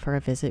Vietnam for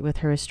a visit with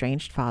her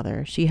estranged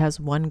father, she has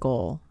one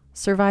goal: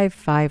 survive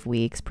 5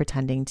 weeks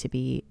pretending to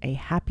be a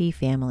happy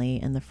family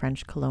in the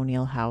French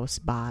colonial house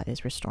Ba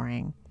is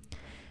restoring.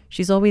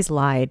 She's always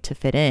lied to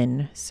fit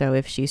in, so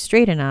if she's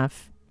straight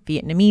enough,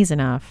 Vietnamese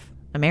enough,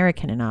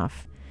 American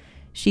enough,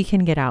 she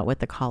can get out with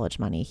the college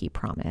money he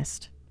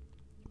promised.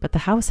 But the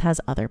house has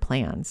other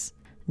plans.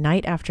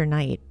 Night after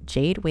night,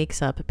 Jade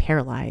wakes up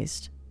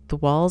paralyzed, The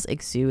walls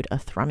exude a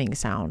thrumming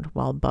sound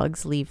while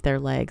bugs leave their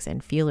legs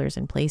and feelers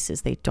in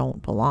places they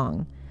don't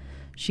belong.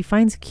 She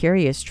finds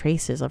curious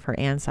traces of her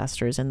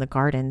ancestors in the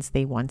gardens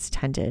they once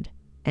tended,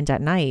 and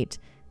at night,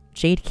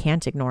 Jade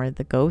can't ignore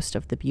the ghost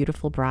of the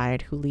beautiful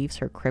bride who leaves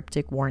her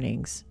cryptic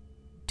warnings.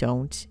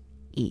 Don't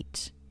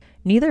eat.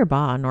 Neither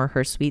Ba nor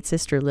her sweet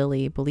sister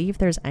Lily believe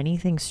there's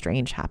anything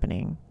strange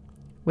happening.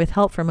 With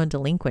help from a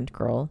delinquent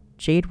girl,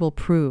 Jade will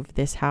prove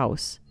this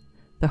house,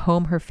 the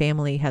home her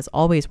family has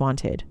always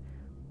wanted,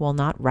 will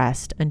not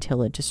rest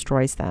until it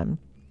destroys them.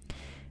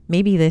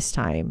 Maybe this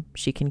time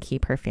she can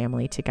keep her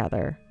family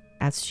together.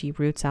 As she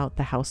roots out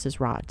the house's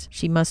rot,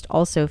 she must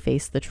also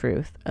face the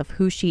truth of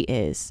who she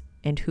is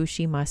and who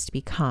she must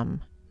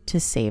become to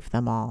save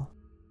them all.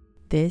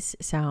 This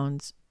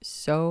sounds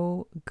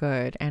so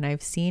good, and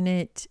I've seen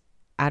it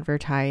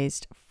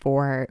advertised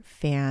for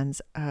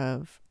fans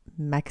of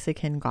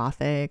Mexican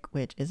Gothic,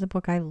 which is a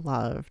book I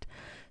loved.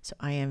 So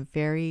I am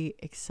very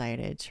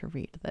excited to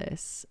read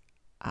this.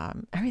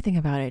 Everything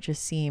about it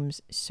just seems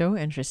so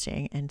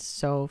interesting and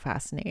so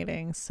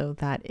fascinating. So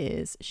that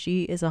is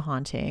She Is a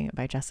Haunting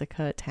by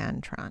Jessica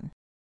Tan Tran.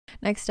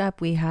 Next up,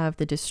 we have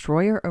The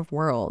Destroyer of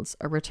Worlds,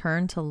 A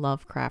Return to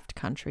Lovecraft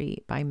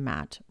Country by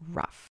Matt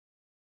Ruff.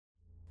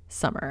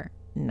 Summer,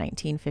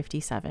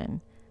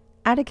 1957.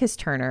 Atticus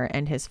Turner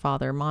and his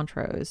father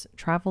Montrose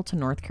travel to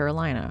North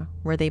Carolina,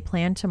 where they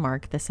plan to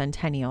mark the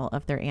centennial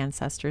of their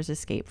ancestors'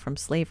 escape from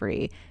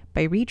slavery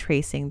by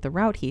retracing the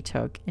route he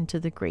took into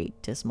the Great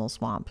Dismal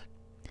Swamp.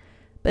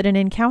 But an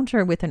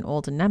encounter with an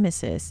old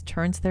nemesis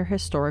turns their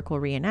historical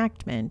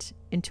reenactment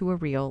into a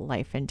real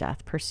life and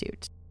death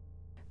pursuit.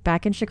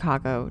 Back in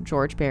Chicago,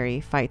 George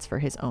Barry fights for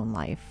his own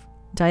life.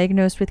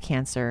 Diagnosed with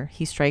cancer,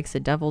 he strikes a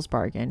devil's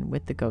bargain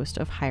with the ghost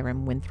of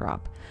Hiram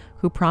Winthrop,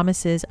 who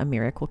promises a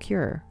miracle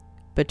cure.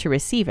 But to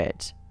receive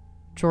it,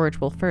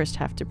 George will first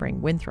have to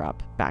bring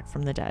Winthrop back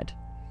from the dead.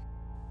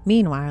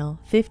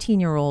 Meanwhile,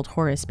 15-year-old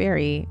Horace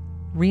Barry,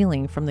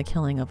 reeling from the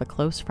killing of a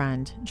close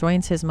friend,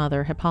 joins his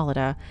mother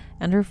Hippolyta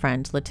and her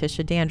friend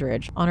Letitia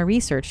Dandridge on a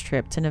research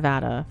trip to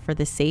Nevada for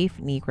the Safe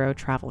Negro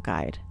Travel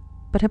Guide.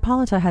 But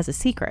Hippolyta has a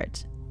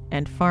secret,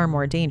 and far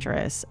more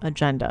dangerous,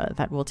 agenda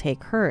that will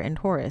take her and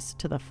Horace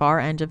to the far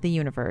end of the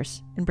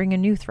universe and bring a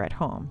new threat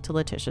home to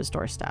Letitia's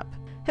doorstep.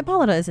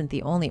 Hippolyta isn't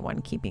the only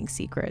one keeping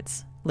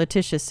secrets.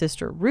 Letitia's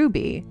sister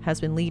Ruby has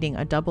been leading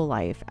a double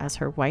life as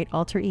her white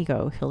alter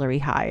ego Hilary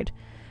Hyde.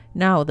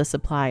 Now the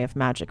supply of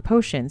magic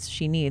potions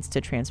she needs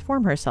to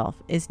transform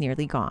herself is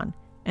nearly gone,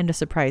 and a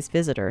surprise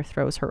visitor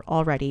throws her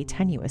already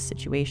tenuous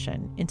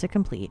situation into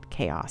complete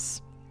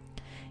chaos.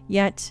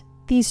 Yet,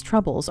 these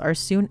troubles are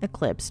soon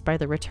eclipsed by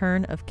the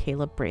return of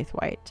Caleb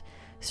Braithwaite.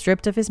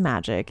 Stripped of his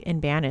magic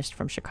and banished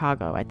from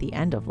Chicago at the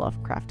end of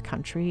Lovecraft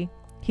Country,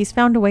 he's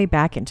found a way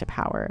back into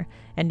power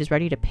and is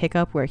ready to pick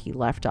up where he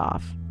left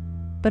off.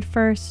 But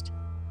first,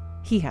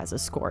 he has a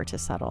score to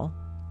settle.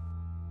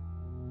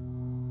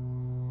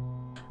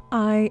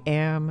 I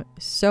am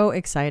so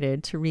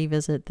excited to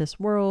revisit this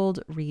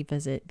world,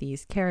 revisit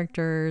these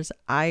characters.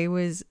 I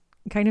was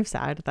kind of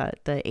sad that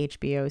the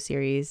HBO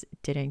series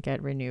didn't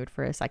get renewed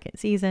for a second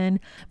season,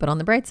 but on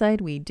the bright side,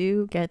 we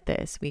do get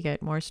this. We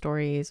get more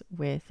stories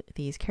with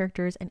these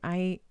characters, and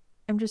I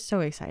am just so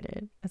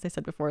excited. As I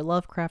said before,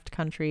 Lovecraft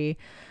Country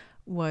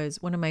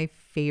was one of my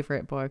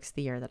favorite books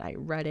the year that I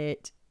read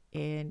it,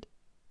 and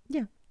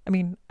yeah, I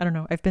mean, I don't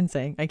know. I've been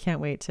saying I can't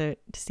wait to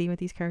see what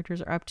these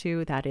characters are up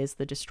to. That is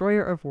The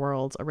Destroyer of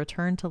Worlds, A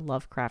Return to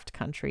Lovecraft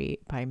Country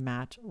by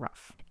Matt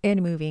Ruff.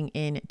 And moving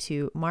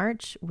into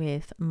March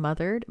with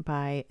Mothered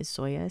by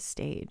Zoya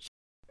Stage.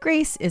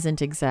 Grace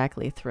isn't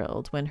exactly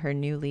thrilled when her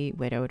newly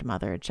widowed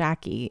mother,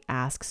 Jackie,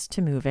 asks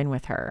to move in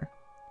with her.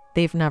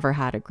 They've never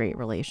had a great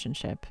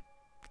relationship.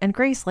 And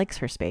Grace likes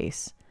her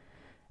space,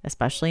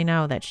 especially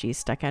now that she's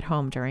stuck at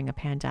home during a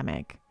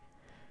pandemic.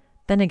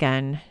 Then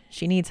again,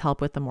 she needs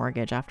help with the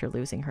mortgage after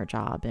losing her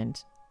job, and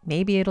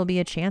maybe it'll be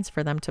a chance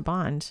for them to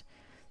bond,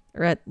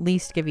 or at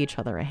least give each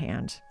other a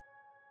hand.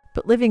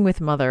 But living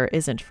with Mother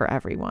isn't for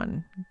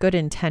everyone. Good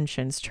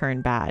intentions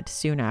turn bad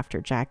soon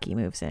after Jackie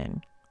moves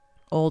in.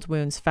 Old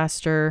wounds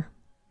fester,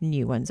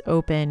 new ones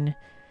open.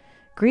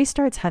 Grace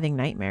starts having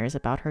nightmares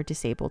about her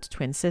disabled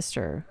twin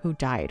sister, who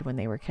died when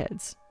they were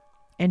kids.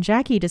 And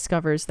Jackie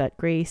discovers that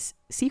Grace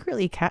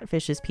secretly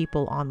catfishes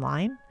people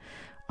online,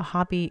 a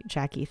hobby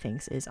Jackie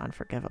thinks is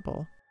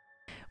unforgivable.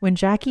 When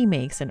Jackie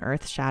makes an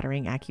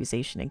earth-shattering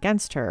accusation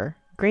against her,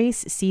 Grace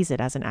sees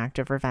it as an act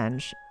of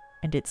revenge,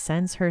 and it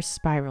sends her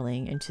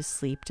spiraling into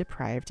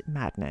sleep-deprived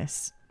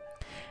madness.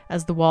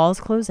 As the walls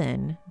close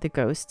in, the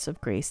ghosts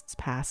of Grace's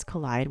past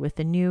collide with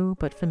the new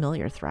but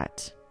familiar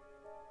threat: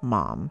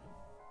 Mom.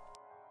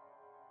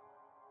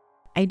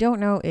 I don't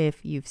know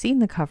if you've seen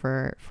the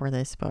cover for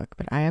this book,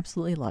 but I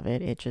absolutely love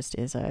it. It just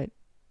is a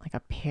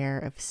pair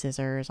of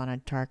scissors on a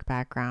dark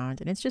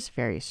background, and it's just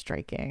very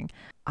striking.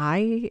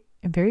 I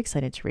am very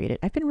excited to read it.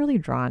 I've been really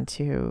drawn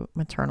to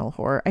maternal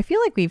horror. I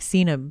feel like we've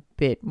seen a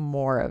bit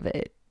more of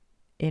it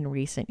in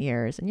recent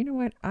years, and you know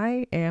what?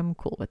 I am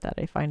cool with that.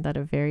 I find that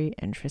a very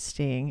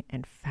interesting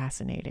and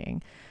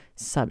fascinating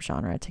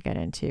subgenre to get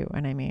into.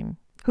 And I mean,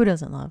 who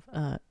doesn't love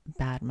a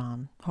bad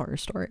mom horror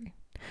story?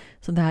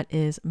 So that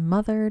is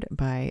Mothered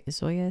by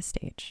Zoya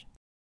Stage.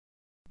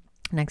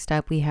 Next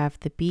up, we have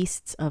The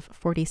Beasts of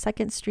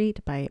 42nd Street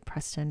by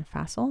Preston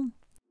Fassel.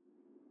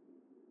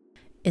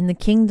 In the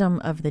kingdom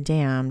of the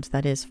damned,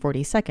 that is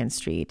 42nd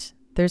Street,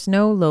 there's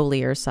no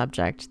lowlier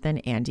subject than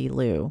Andy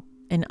Liu,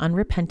 an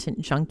unrepentant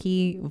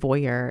junkie,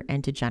 voyeur,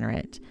 and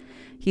degenerate.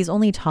 He's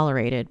only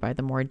tolerated by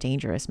the more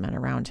dangerous men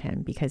around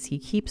him because he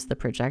keeps the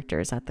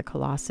projectors at the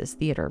Colossus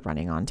Theater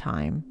running on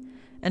time,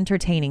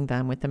 entertaining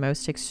them with the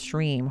most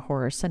extreme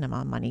horror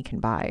cinema money can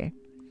buy.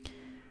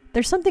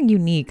 There's something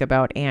unique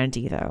about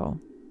Andy, though.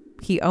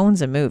 He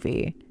owns a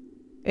movie.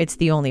 It's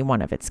the only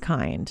one of its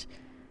kind.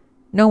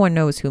 No one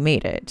knows who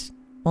made it.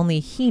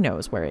 Only he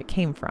knows where it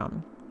came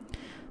from.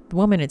 The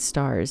woman it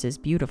stars is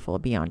beautiful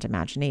beyond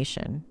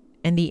imagination,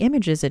 and the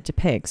images it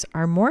depicts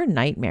are more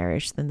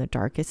nightmarish than the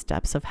darkest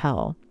depths of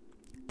hell.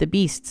 The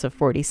beasts of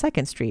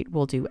 42nd Street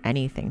will do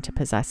anything to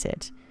possess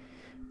it,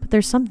 but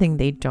there's something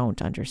they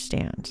don't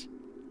understand.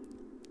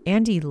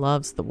 Andy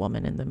loves the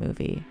woman in the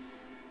movie,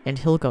 and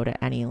he'll go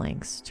to any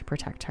lengths to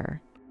protect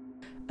her.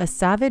 A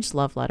savage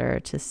love letter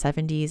to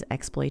 70s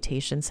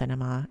exploitation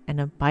cinema and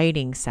a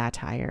biting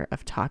satire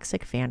of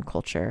toxic fan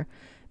culture,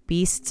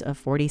 Beasts of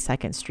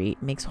 42nd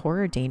Street makes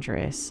horror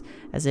dangerous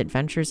as it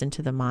ventures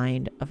into the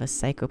mind of a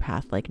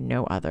psychopath like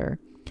no other,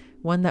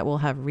 one that will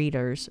have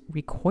readers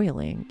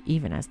recoiling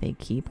even as they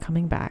keep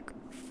coming back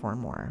for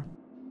more.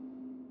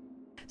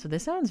 So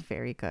this sounds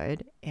very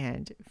good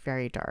and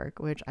very dark,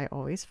 which I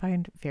always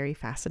find very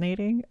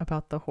fascinating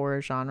about the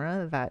horror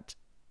genre, that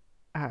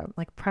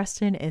like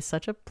Preston is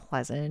such a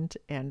pleasant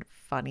and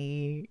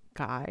funny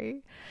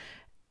guy.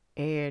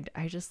 And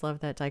I just love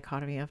that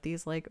dichotomy of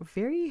these like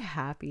very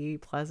happy,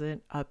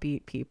 pleasant,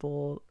 upbeat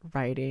people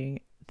writing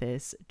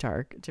this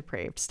dark,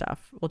 depraved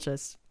stuff will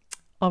just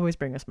always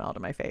bring a smile to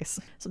my face.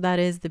 So that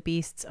is The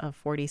Beasts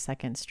of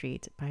 42nd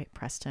Street by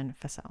Preston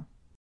Fassel.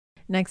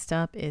 Next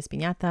up is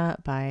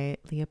Piñata by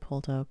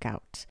Leopoldo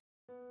Gaut.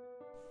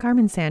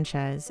 Carmen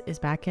Sanchez is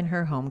back in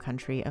her home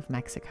country of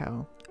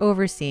Mexico,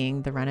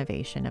 overseeing the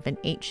renovation of an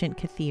ancient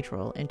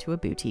cathedral into a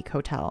boutique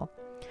hotel.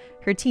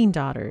 Her teen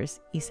daughters,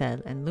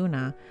 Isel and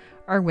Luna,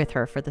 are with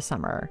her for the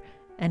summer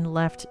and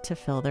left to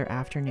fill their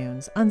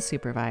afternoons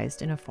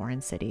unsupervised in a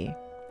foreign city.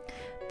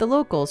 The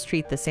locals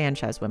treat the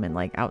Sanchez women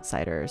like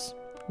outsiders,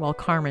 while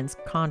Carmen's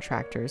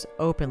contractors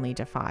openly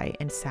defy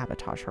and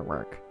sabotage her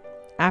work.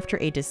 After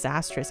a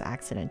disastrous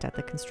accident at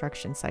the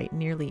construction site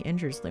nearly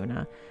injures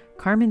Luna,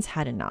 Carmen's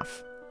had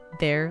enough.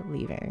 They're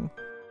leaving.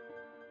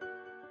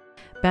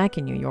 Back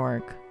in New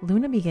York,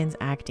 Luna begins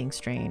acting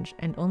strange,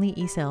 and only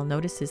Isel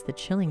notices the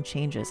chilling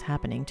changes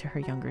happening to her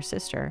younger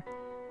sister.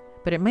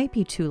 But it might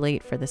be too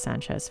late for the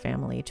Sanchez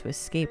family to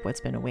escape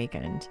what's been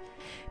awakened.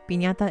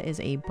 Piñata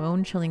is a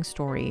bone-chilling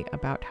story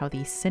about how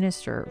the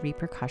sinister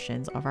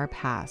repercussions of our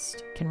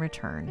past can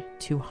return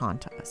to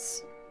haunt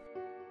us.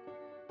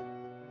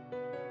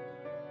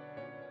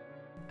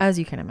 As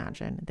you can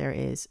imagine, there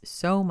is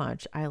so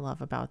much I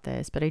love about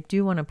this, but I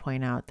do want to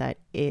point out that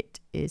it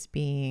is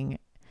being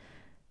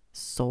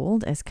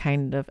sold as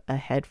kind of a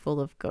head full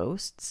of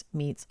ghosts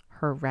meets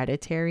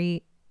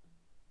Hereditary.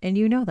 And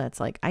you know that's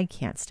like, I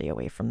can't stay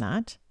away from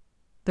that.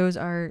 Those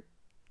are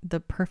the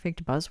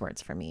perfect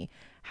buzzwords for me.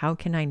 How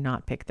can I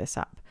not pick this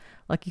up?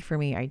 Lucky for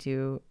me, I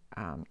do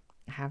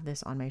have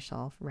this on my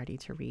shelf ready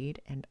to read,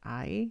 and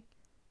I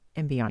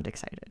am beyond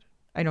excited.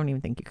 I don't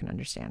even think you can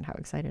understand how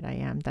excited I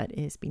am. That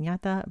is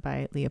Piñata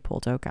by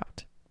Leopoldo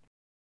Gaut.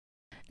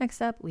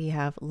 Next up, we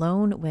have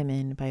Lone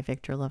Women by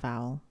Victor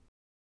LaValle.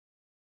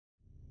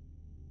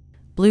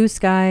 Blue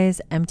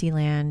skies, empty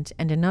land,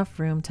 and enough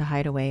room to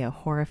hide away a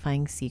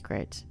horrifying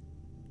secret.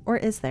 Or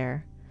is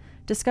there?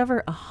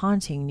 Discover a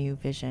haunting new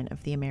vision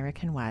of the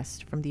American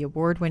West from the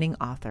award-winning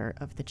author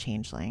of The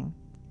Changeling.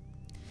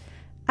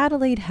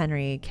 Adelaide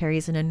Henry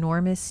carries an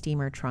enormous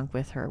steamer trunk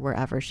with her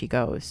wherever she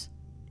goes.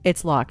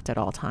 It's locked at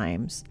all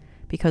times,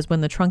 because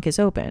when the trunk is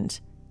opened,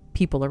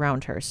 people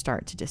around her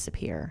start to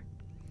disappear.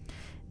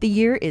 The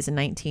year is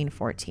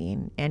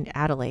 1914, and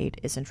Adelaide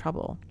is in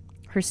trouble.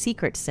 Her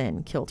secret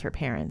sin killed her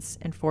parents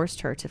and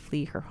forced her to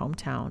flee her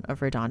hometown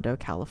of Redondo,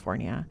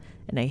 California,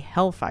 in a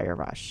hellfire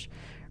rush,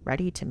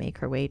 ready to make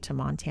her way to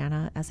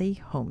Montana as a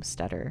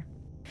homesteader.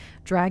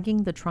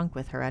 Dragging the trunk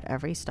with her at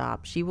every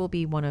stop, she will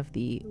be one of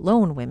the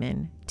lone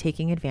women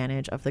taking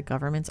advantage of the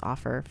government's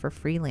offer for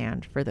free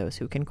land for those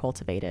who can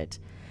cultivate it.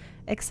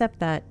 Except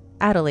that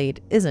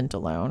Adelaide isn't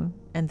alone,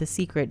 and the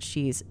secret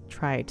she's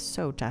tried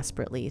so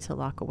desperately to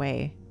lock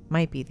away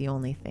might be the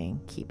only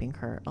thing keeping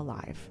her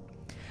alive.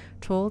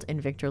 Told in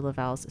Victor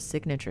LaValle's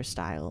signature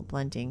style,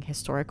 blending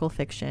historical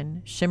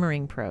fiction,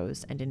 shimmering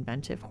prose, and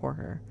inventive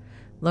horror,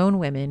 Lone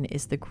Women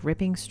is the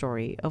gripping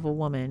story of a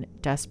woman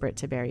desperate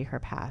to bury her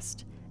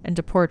past, and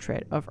a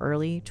portrait of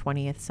early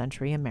 20th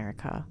century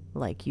America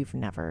like you've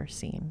never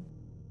seen.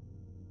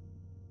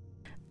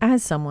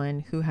 As someone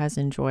who has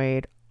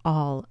enjoyed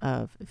all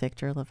of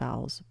Victor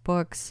LaValle's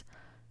books,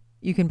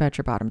 you can bet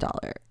your bottom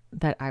dollar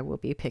that I will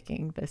be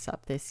picking this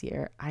up this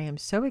year. I am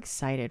so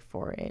excited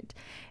for it.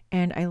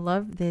 And I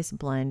love this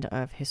blend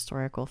of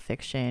historical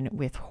fiction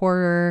with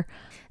horror.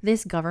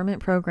 This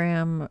government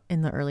program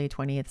in the early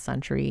 20th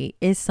century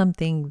is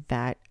something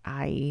that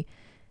I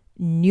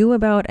knew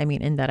about. I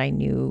mean, in that I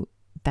knew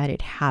that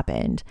it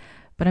happened,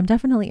 but I'm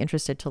definitely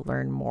interested to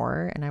learn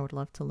more. And I would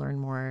love to learn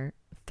more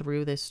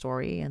through this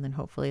story, and then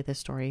hopefully this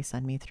story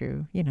send me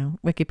through,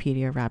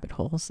 Wikipedia rabbit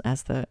holes,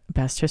 as the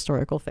best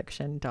historical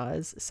fiction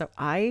does. So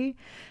I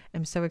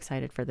am so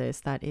excited for this.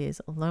 That is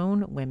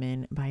Lone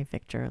Women by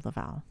Victor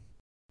LaValle.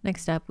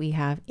 Next up, we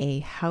have A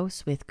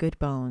House with Good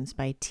Bones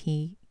by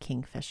T.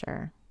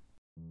 Kingfisher.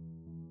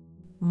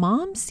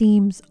 Mom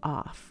seems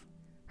off.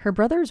 Her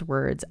brother's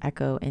words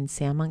echo in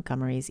Sam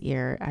Montgomery's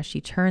ear as she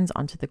turns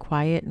onto the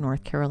quiet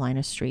North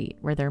Carolina street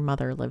where their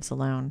mother lives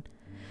alone.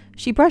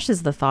 She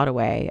brushes the thought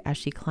away as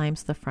she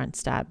climbs the front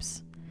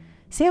steps.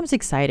 Sam's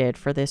excited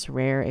for this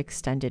rare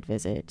extended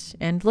visit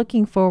and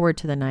looking forward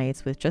to the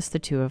nights with just the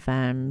two of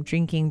them,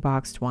 drinking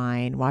boxed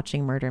wine,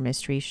 watching murder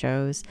mystery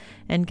shows,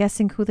 and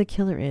guessing who the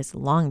killer is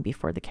long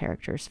before the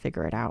characters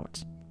figure it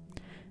out.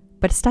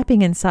 But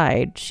stepping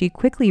inside, she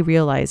quickly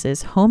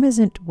realizes home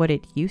isn't what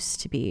it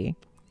used to be.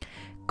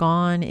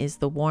 Gone is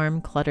the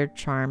warm, cluttered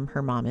charm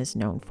her mom is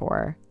known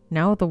for.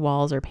 Now the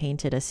walls are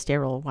painted a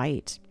sterile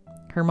white.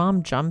 Her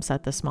mom jumps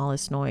at the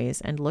smallest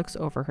noise and looks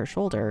over her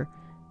shoulder,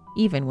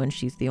 even when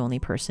she's the only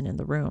person in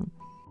the room.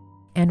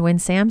 And when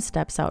Sam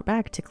steps out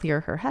back to clear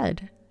her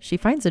head, she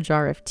finds a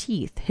jar of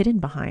teeth hidden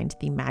behind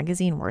the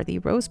magazine-worthy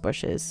rose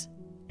bushes,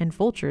 and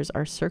vultures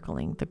are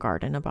circling the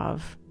garden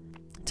above.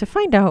 To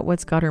find out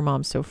what's got her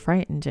mom so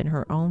frightened in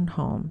her own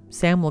home,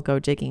 Sam will go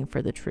digging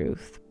for the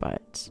truth,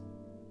 but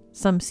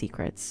some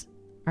secrets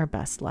are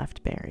best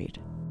left buried.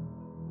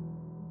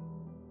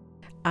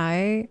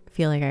 I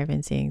feel like I've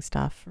been seeing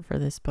stuff for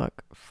this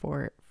book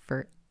for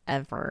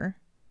forever,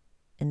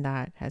 and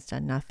that has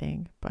done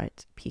nothing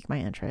but pique my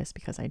interest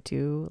because I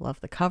do love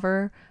the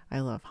cover.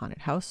 I love haunted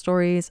house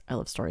stories. I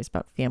love stories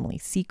about family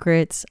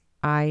secrets.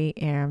 I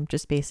am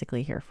just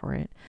basically here for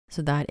it.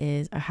 So that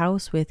is A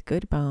House with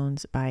Good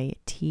Bones by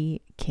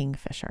T.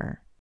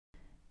 Kingfisher.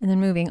 And then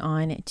moving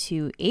on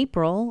to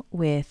April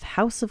with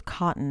House of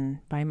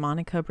Cotton by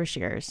Monica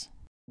Brashears.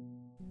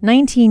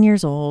 19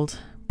 years old,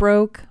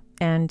 broke,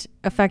 and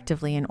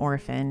effectively an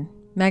orphan,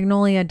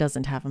 Magnolia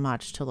doesn't have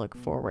much to look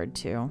forward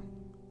to.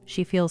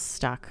 She feels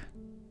stuck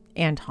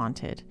and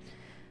haunted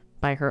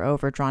by her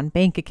overdrawn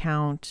bank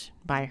account,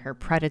 by her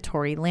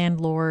predatory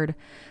landlord,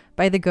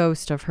 by the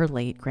ghost of her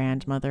late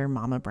grandmother,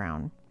 Mama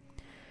Brown.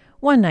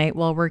 One night,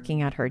 while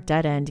working at her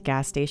dead-end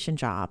gas station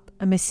job,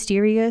 a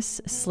mysterious,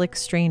 slick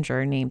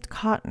stranger named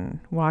Cotton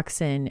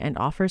walks in and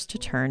offers to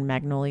turn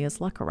Magnolia's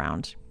luck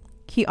around.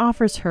 He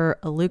offers her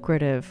a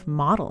lucrative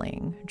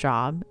modeling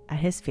job at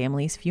his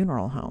family's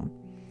funeral home.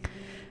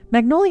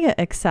 Magnolia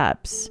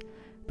accepts,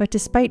 but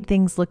despite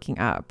things looking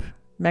up,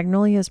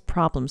 Magnolia's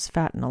problems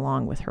fatten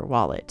along with her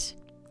wallet.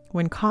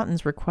 When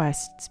Cotton's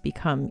requests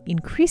become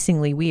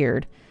increasingly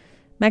weird,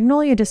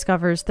 Magnolia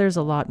discovers there's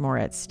a lot more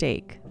at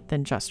stake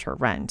than just her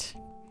rent.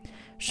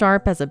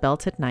 Sharp as a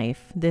belted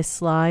knife, this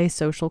sly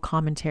social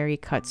commentary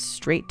cuts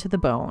straight to the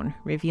bone,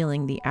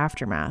 revealing the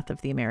aftermath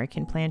of the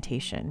American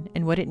plantation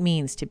and what it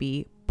means to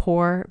be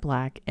poor,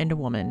 Black, and a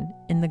woman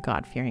in the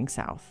God-fearing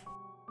South.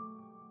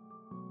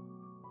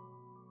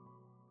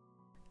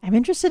 I'm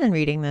interested in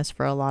reading this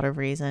for a lot of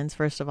reasons.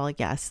 First of all,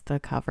 yes, the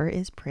cover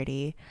is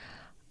pretty,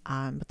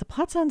 but the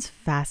plot sounds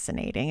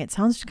fascinating. It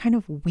sounds kind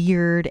of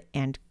weird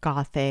and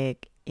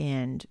gothic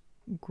and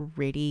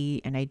gritty,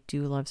 and I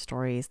do love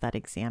stories that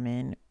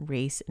examine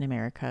race in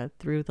America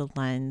through the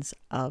lens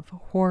of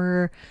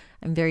horror.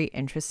 I'm very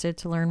interested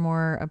to learn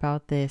more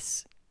about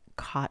this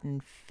Cotton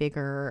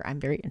figure. I'm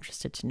very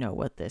interested to know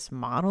what this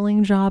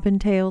modeling job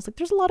entails. Like,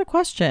 there's a lot of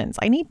questions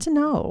I need to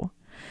know.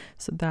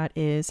 So that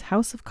is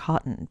House of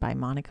Cotton by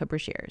Monica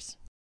Brashears.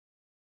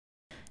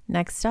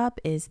 Next up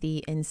is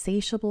The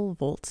Insatiable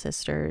Volt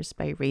Sisters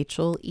by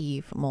Rachel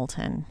Eve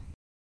Moulton.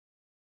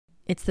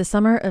 It's the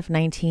summer of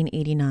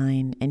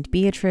 1989, and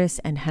Beatrice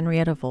and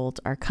Henrietta Volt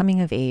are coming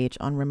of age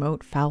on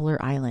remote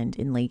Fowler Island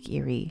in Lake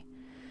Erie,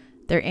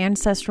 their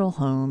ancestral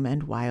home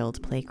and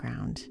wild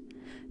playground.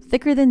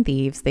 Thicker than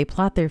thieves, they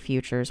plot their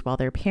futures while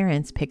their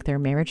parents pick their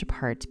marriage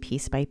apart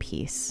piece by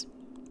piece.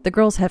 The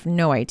girls have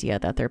no idea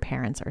that their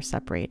parents are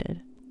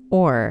separated,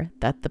 or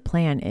that the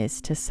plan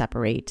is to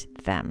separate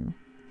them.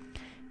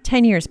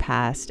 10 years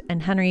passed,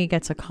 and Henry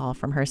gets a call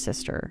from her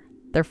sister.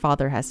 Their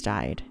father has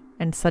died,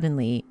 and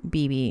suddenly,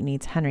 BB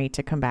needs Henry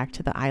to come back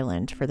to the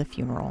island for the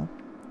funeral.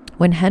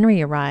 When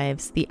Henry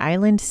arrives, the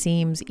island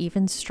seems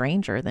even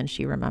stranger than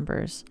she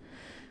remembers.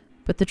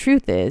 But the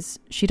truth is,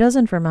 she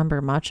doesn't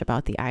remember much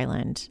about the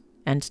island,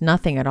 and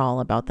nothing at all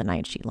about the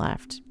night she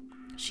left.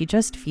 She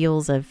just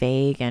feels a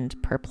vague and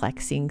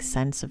perplexing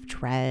sense of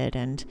dread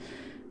and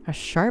a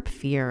sharp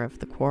fear of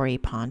the quarry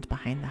pond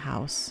behind the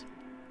house.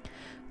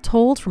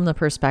 Told from the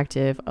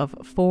perspective of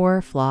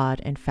 4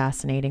 flawed and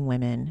fascinating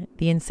women,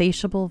 The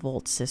Insatiable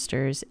Volt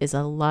Sisters is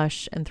a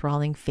lush,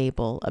 enthralling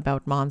fable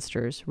about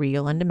monsters,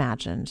 real and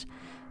imagined,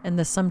 and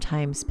the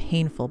sometimes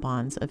painful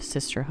bonds of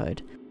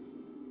sisterhood.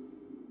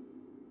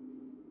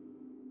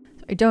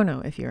 I don't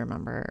know if you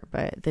remember,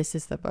 but this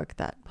is the book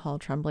that Paul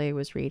Tremblay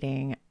was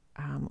reading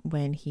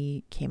when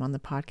he came on the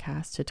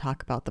podcast to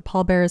talk about the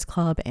Pallbearers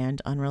Club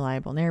and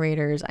Unreliable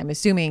Narrators. I'm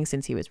assuming,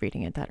 since he was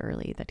reading it that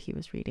early, that he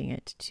was reading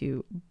it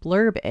to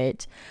blurb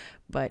it.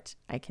 But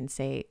I can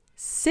say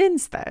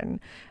since then,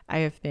 I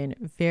have been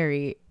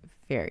very,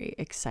 very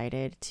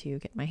excited to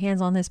get my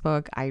hands on this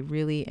book. I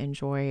really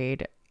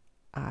enjoyed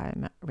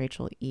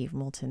Rachel Eve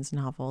Moulton's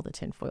novel, The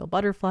Tinfoil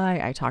Butterfly.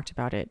 I talked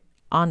about it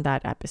on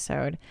that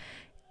episode.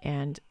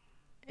 And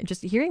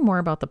just hearing more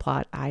about the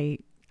plot, I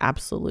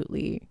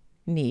absolutely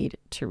need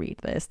to read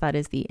this. That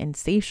is The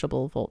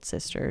Insatiable Volt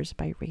Sisters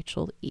by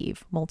Rachel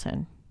Eve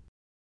Moulton.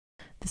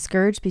 The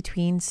Scourge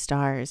Between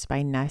Stars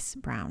by Ness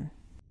Brown.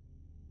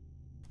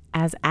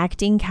 As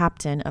acting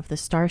captain of the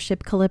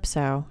starship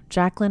Calypso,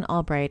 Jacqueline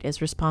Albright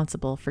is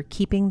responsible for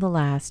keeping the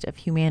last of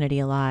humanity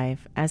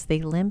alive as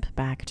they limp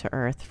back to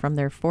Earth from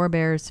their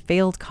forebears'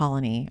 failed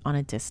colony on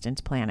a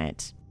distant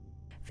planet.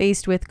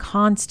 Faced with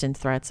constant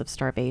threats of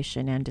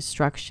starvation and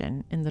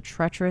destruction in the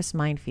treacherous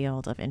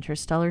minefield of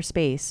interstellar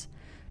space,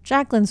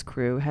 Jacqueline's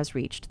crew has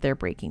reached their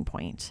breaking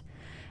point.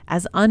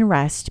 As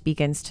unrest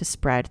begins to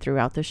spread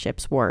throughout the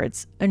ship's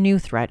wards, a new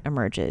threat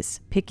emerges,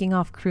 picking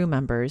off crew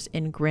members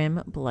in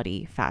grim,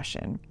 bloody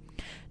fashion.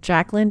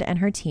 Jacqueline and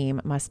her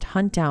team must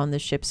hunt down the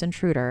ship's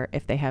intruder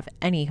if they have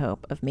any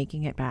hope of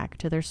making it back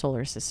to their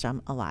solar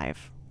system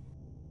alive.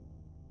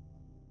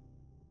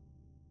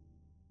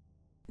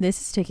 This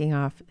is ticking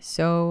off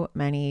so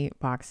many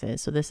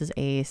boxes. So this is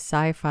a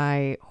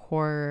sci-fi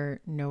horror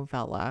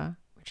novella,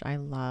 which I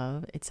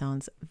love. It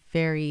sounds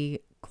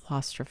very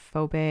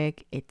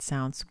claustrophobic. It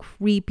sounds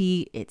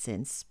creepy. It's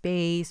in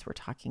space. We're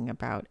talking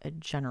about a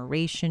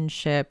generation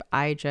ship.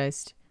 I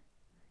just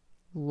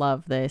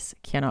love this.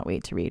 Cannot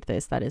wait to read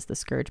this. That is The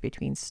Scourge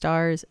Between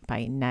Stars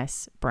by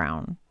Ness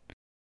Brown.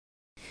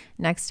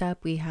 Next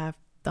up, we have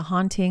The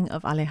Haunting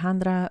of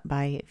Alejandra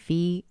by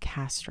V.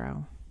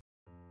 Castro.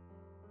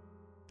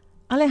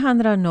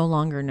 Alejandra no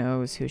longer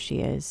knows who she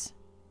is.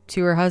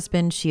 To her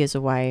husband, she is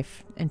a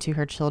wife, and to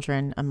her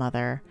children, a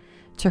mother.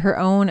 To her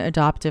own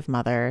adoptive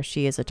mother,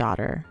 she is a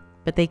daughter,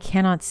 but they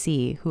cannot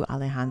see who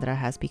Alejandra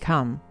has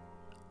become.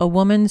 A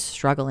woman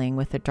struggling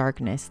with the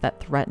darkness that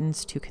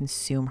threatens to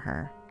consume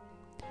her.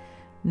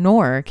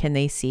 Nor can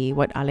they see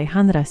what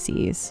Alejandra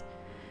sees.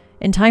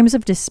 In times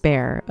of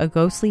despair, a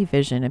ghostly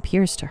vision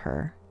appears to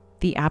her,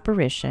 the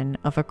apparition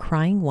of a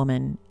crying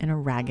woman in a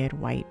ragged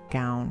white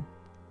gown.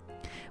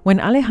 When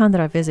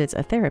Alejandra visits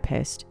a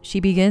therapist, she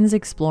begins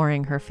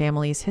exploring her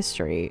family's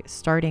history,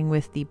 starting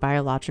with the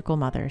biological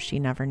mother she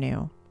never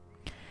knew.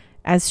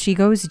 As she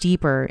goes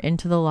deeper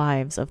into the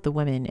lives of the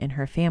women in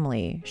her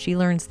family, she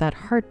learns that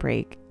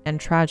heartbreak and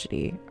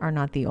tragedy are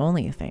not the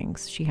only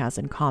things she has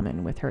in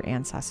common with her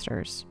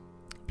ancestors.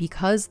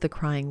 Because the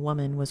crying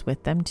woman was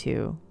with them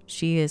too,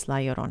 she is La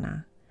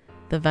Llorona,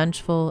 the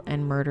vengeful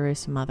and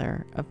murderous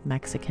mother of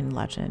Mexican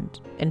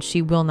legend, and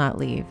she will not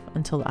leave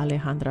until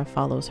Alejandra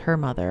follows her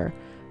mother,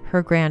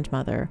 her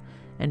grandmother,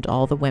 and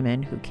all the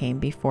women who came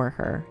before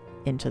her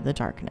into the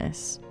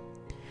darkness.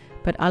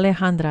 But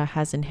Alejandra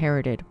has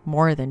inherited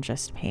more than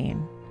just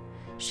pain.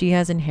 She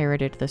has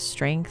inherited the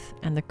strength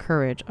and the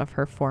courage of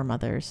her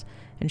foremothers,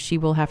 and she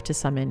will have to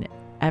summon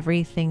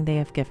everything they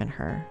have given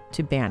her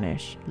to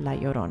banish La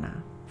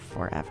Llorona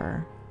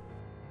forever.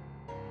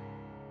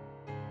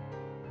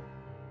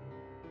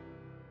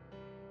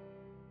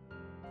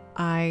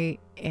 I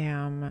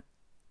am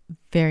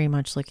very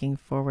much looking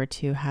forward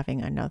to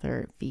having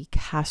another V.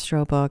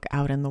 Castro book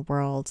out in the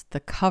world.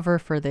 The cover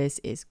for this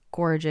is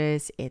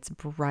gorgeous. It's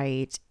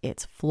bright.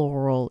 It's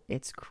floral.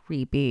 It's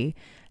creepy.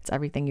 It's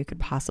everything you could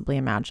possibly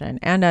imagine.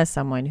 And as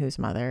someone whose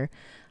mother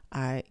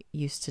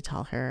used to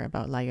tell her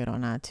about La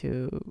Llorona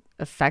to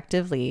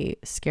effectively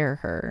scare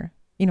her,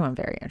 I'm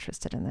very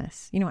interested in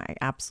this. I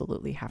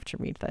absolutely have to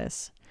read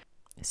this.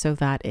 So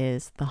that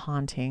is The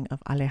Haunting of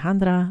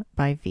Alejandra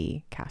by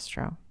V.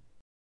 Castro.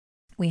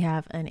 We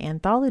have an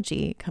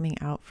anthology coming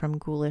out from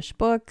Ghoulish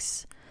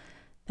Books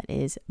that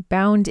is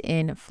Bound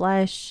in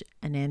Flesh,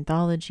 an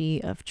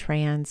anthology of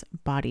trans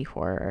body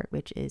horror,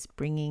 which is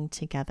bringing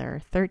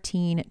together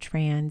 13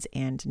 trans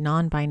and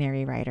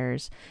non-binary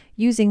writers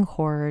using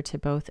horror to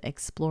both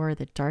explore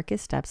the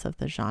darkest depths of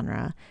the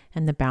genre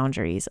and the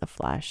boundaries of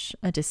flesh.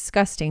 A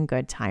disgusting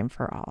good time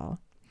for all.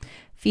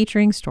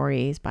 Featuring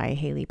stories by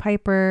Haley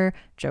Piper,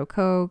 Joe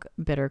Koch,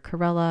 Bitter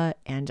Corella,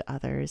 and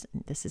others.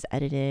 This is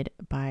edited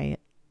by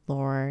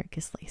Laura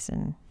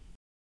Gislason.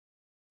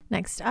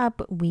 Next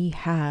up, we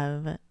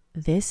have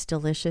This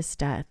Delicious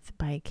Death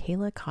by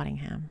Kayla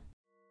Cottingham.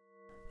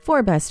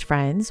 For best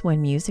friends,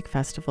 one music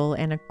festival,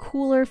 and a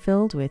cooler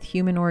filled with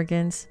human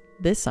organs,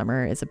 this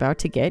summer is about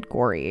to get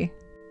gory.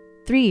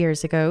 3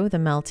 years ago, the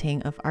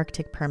melting of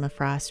Arctic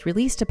permafrost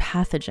released a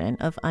pathogen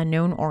of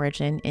unknown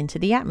origin into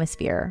the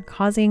atmosphere,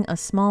 causing a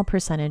small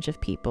percentage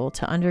of people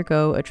to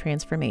undergo a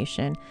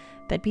transformation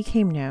that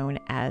became known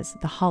as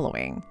the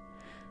hollowing.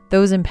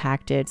 Those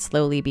impacted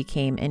slowly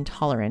became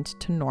intolerant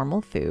to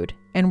normal food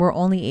and were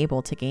only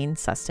able to gain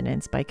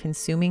sustenance by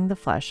consuming the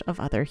flesh of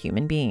other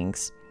human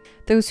beings.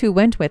 Those who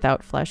went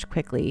without flesh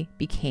quickly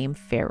became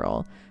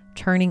feral,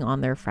 turning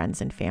on their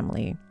friends and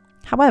family.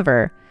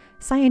 However,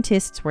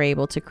 scientists were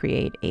able to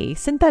create a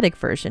synthetic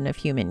version of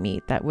human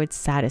meat that would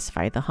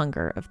satisfy the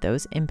hunger of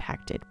those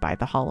impacted by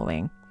the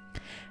hollowing.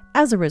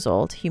 As a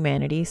result,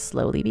 humanity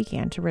slowly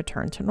began to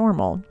return to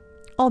normal,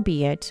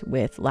 albeit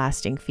with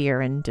lasting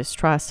fear and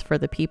distrust for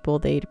the people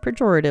they'd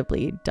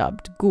pejoratively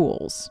dubbed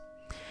ghouls.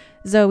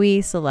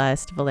 Zoe,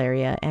 Celeste,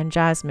 Valeria, and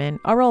Jasmine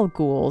are all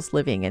ghouls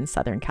living in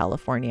Southern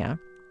California.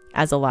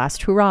 As a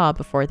last hurrah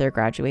before their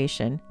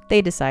graduation,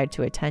 they decide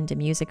to attend a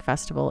music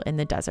festival in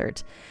the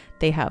desert.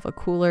 They have a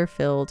cooler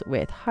filled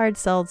with hard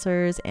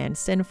seltzers and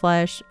sin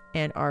flesh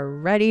and are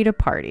ready to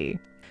party.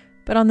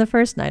 But on the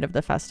first night of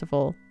the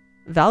festival,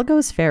 Val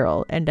goes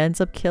feral and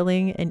ends up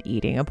killing and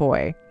eating a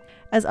boy.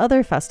 As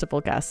other festival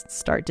guests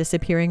start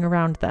disappearing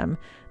around them,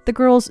 the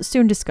girls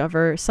soon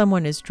discover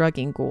someone is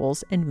drugging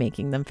ghouls and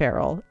making them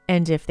feral,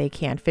 and if they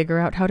can't figure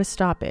out how to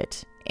stop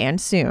it,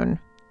 and soon,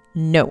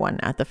 no one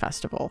at the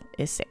festival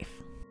is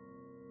safe.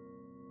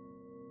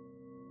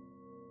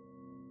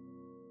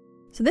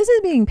 So this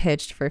is being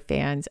pitched for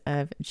fans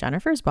of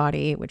Jennifer's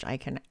Body, which I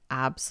can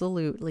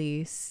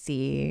absolutely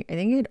see. I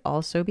think it'd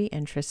also be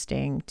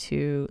interesting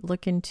to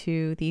look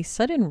into the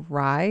sudden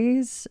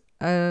rise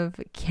of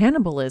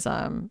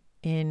cannibalism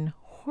in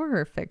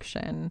horror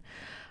fiction.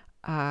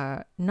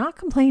 Not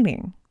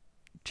complaining,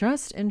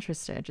 just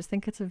interested. Just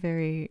think it's a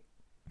very,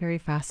 very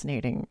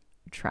fascinating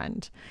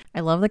trend.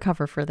 I love the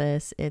cover for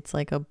this. It's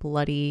like a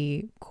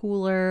bloody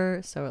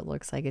cooler, so it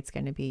looks like it's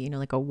going to be,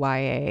 like a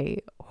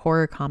YA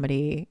horror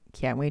comedy.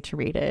 Can't wait to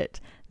read it.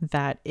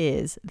 That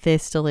is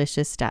This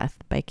Delicious Death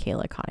by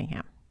Kayla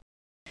Cottingham.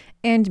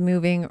 And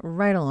moving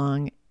right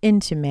along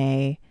into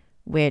May,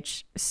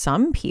 which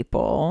some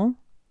people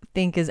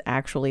think is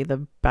actually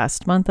the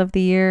best month of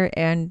the year,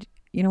 and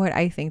you know what?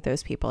 I think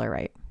those people are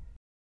right.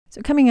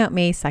 So coming out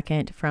May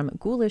 2nd from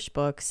Ghoulish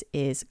Books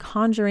is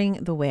Conjuring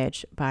the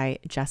Witch by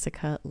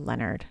Jessica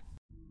Leonard.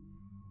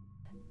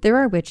 There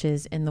are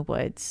witches in the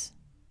woods.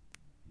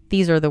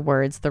 These are the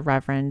words the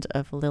Reverend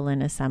of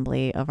Lilin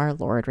Assembly of Our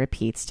Lord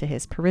repeats to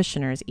his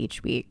parishioners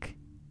each week.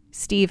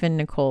 Steve and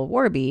Nicole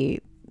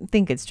Warby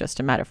think it's just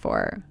a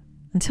metaphor,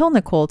 until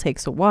Nicole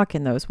takes a walk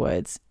in those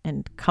woods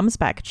and comes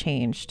back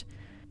changed.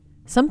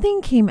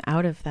 Something came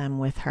out of them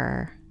with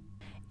her,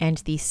 and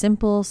the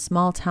simple,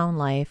 small-town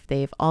life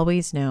they've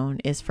always known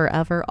is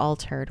forever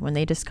altered when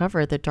they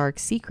discover the dark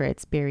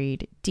secrets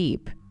buried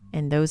deep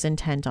in those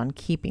intent on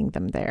keeping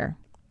them there.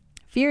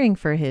 Fearing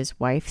for his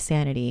wife's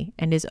sanity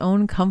and his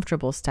own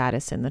comfortable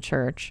status in the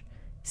church,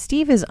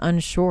 Steve is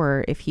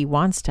unsure if he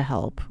wants to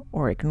help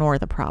or ignore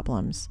the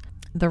problems.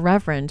 The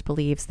Reverend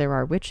believes there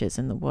are witches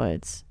in the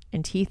woods,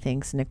 and he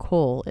thinks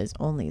Nicole is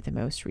only the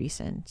most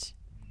recent.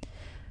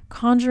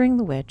 Conjuring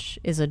the Witch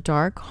is a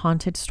dark,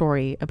 haunted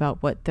story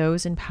about what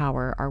those in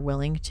power are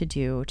willing to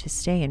do to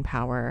stay in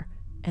power,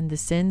 and the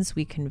sins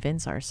we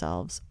convince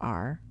ourselves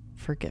are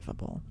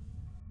forgivable.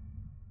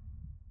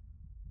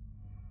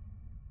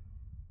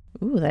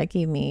 Ooh, that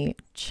gave me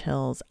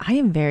chills. I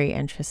am very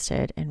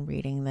interested in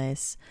reading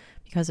this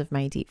because of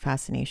my deep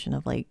fascination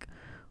of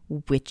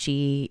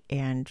witchy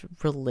and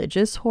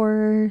religious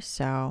horror.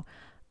 So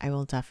I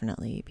will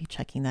definitely be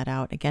checking that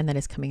out. Again, that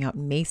is coming out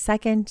May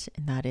 2nd,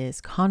 and that is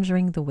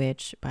Conjuring the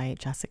Witch by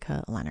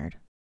Jessica Leonard.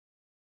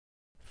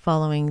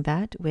 Following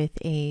that with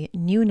a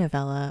new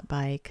novella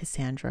by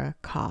Cassandra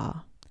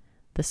Khaw,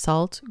 The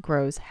Salt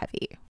Grows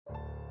Heavy.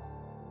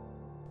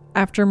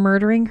 After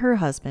murdering her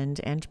husband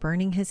and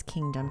burning his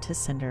kingdom to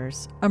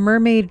cinders, a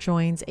mermaid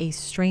joins a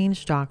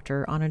strange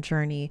doctor on a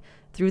journey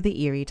through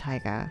the Erie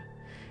Taiga.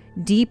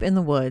 Deep in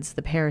the woods,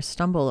 the pair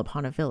stumble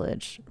upon a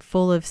village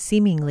full of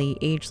seemingly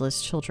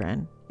ageless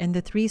children and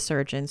the 3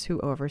 surgeons who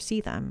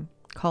oversee them,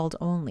 called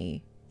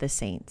only the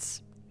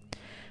Saints.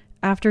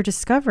 After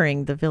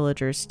discovering the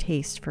villagers'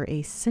 taste for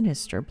a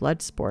sinister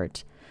blood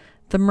sport,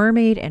 the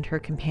mermaid and her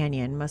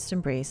companion must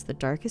embrace the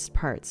darkest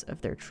parts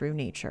of their true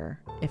nature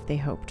if they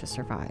hope to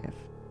survive.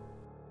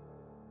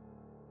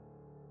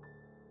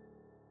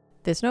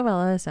 This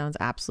novella sounds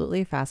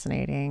absolutely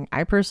fascinating.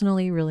 I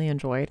personally really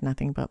enjoyed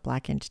Nothing But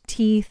Blackened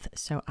Teeth,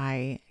 so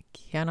I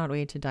cannot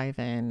wait to dive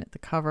in. The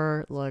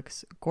cover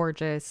looks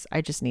gorgeous.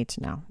 I just need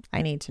to know.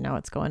 I need to know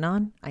what's going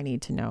on. I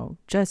need to know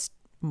just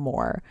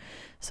more.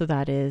 So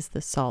that is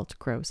The Salt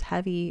Grows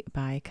Heavy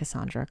by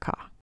Cassandra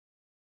Khaw.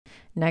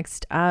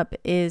 Next up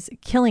is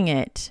Killing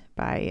It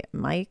by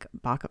Mike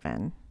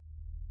Bakoven.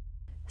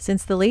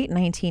 Since the late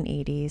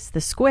 1980s, The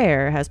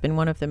Square has been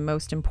one of the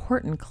most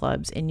important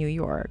clubs in New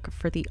York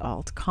for the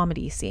alt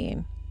comedy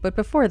scene. But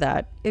before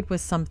that, it was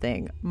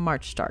something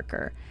much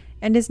darker,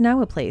 and is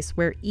now a place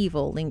where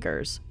evil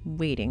lingers,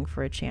 waiting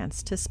for a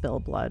chance to spill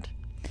blood.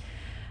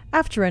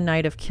 After a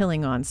night of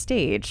killing on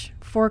stage,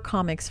 4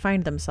 comics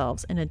find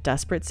themselves in a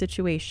desperate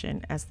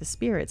situation as the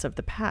spirits of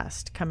the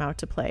past come out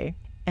to play,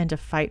 and a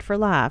fight for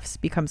laughs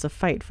becomes a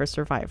fight for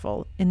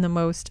survival in the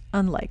most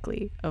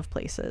unlikely of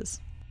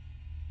places.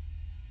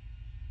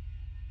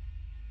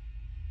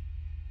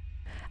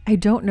 I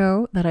don't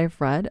know that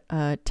I've read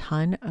a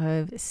ton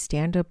of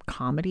stand-up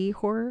comedy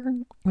horror,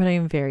 but I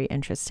am very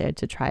interested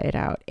to try it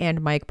out.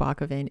 And Mike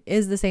Bakoven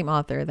is the same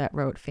author that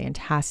wrote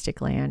Fantastic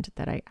Land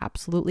that I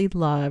absolutely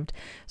loved.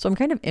 So I'm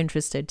kind of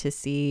interested to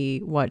see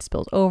what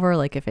spills over,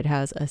 like if it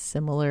has a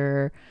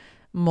similar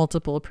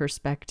multiple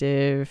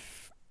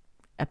perspective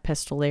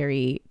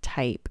epistolary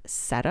type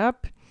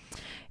setup.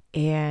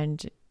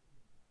 And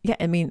yeah,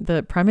 I mean,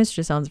 the premise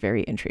just sounds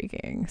very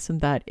intriguing. So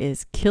that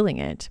is Killing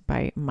It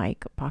by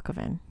Mike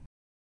Bakoven.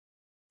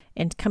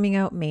 And coming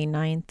out May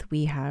 9th,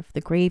 we have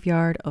The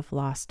Graveyard of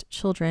Lost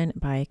Children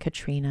by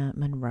Katrina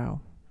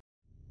Monroe.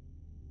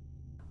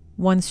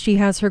 Once she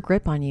has her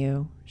grip on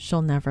you,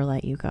 she'll never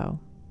let you go.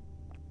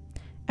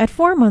 At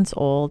 4 months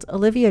old,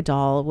 Olivia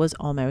Dahl was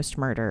almost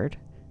murdered.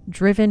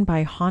 Driven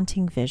by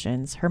haunting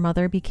visions, her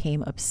mother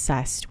became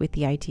obsessed with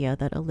the idea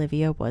that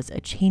Olivia was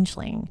a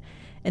changeling,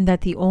 and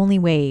that the only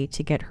way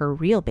to get her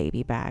real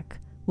baby back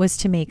was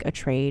to make a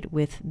trade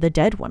with the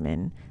dead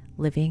woman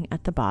living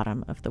at the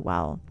bottom of the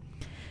well.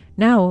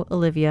 Now,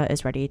 Olivia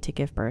is ready to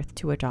give birth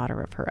to a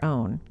daughter of her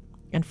own,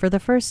 and for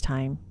the first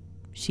time,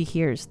 she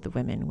hears the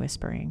women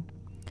whispering.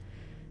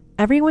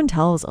 Everyone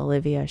tells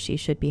Olivia she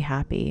should be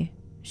happy,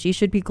 she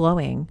should be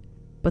glowing,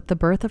 but the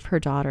birth of her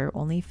daughter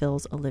only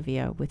fills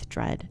Olivia with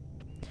dread.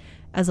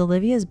 As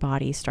Olivia's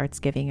body starts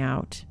giving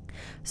out,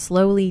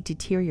 slowly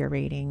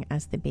deteriorating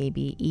as the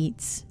baby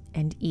eats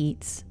and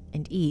eats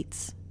and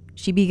eats,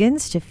 she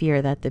begins to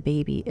fear that the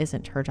baby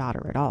isn't her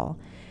daughter at all,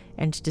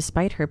 and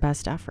despite her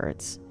best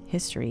efforts,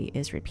 history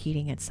is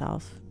repeating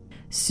itself.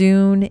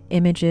 Soon,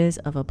 images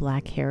of a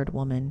black-haired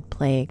woman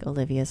plague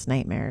Olivia's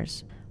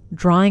nightmares,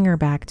 drawing her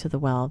back to the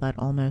well that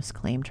almost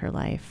claimed her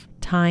life,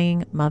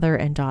 tying mother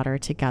and daughter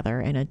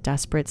together in a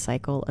desperate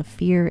cycle of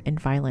fear and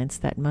violence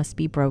that must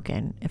be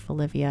broken if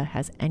Olivia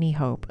has any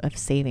hope of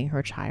saving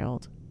her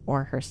child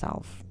or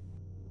herself.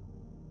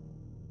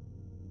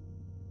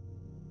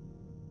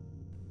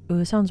 Ooh,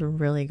 this sounds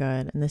really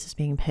good. And this is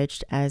being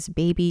pitched as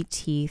Baby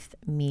Teeth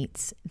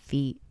meets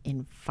The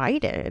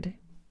Invited,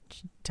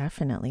 which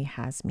definitely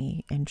has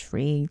me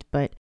intrigued.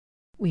 But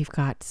we've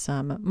got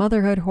some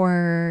motherhood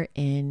horror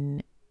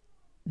in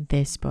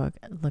this book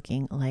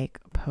looking like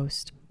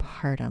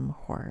postpartum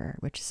horror,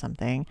 which is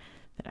something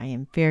that I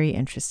am very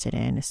interested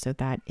in. So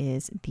that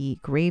is The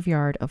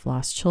Graveyard of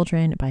Lost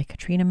Children by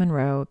Katrina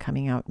Monroe,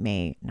 coming out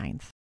May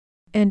 9th.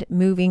 And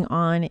moving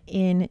on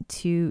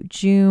into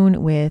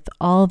June with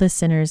All the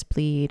Sinners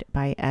Bleed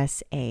by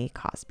S.A.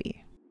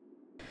 Cosby.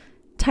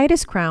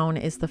 Titus Crown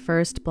is the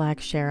first Black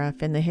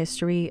sheriff in the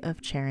history of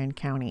Charron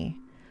County.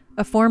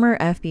 A former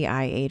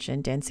FBI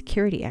agent and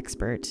security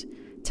expert,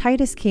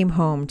 Titus came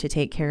home to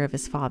take care of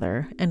his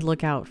father and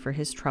look out for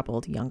his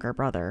troubled younger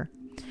brother.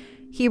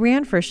 He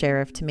ran for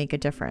sheriff to make a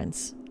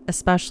difference,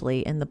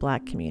 especially in the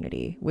Black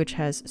community, which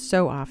has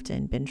so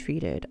often been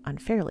treated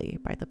unfairly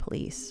by the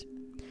police.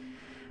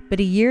 But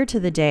a year to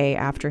the day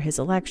after his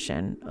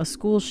election, a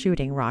school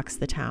shooting rocks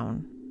the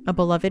town. A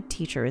beloved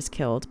teacher is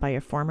killed by a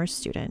former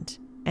student,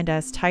 and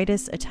as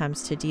Titus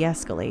attempts to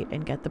de-escalate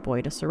and get the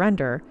boy to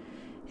surrender,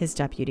 his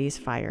deputies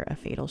fire a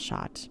fatal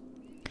shot.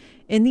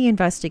 In the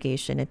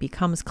investigation, it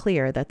becomes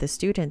clear that the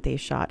student they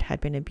shot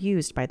had been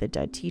abused by the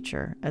dead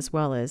teacher, as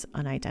well as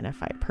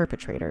unidentified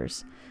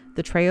perpetrators.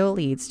 The trail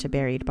leads to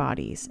buried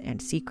bodies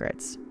and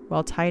secrets,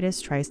 while Titus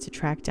tries to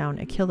track down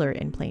a killer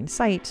in plain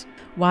sight.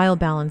 While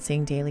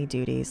balancing daily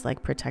duties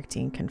like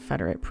protecting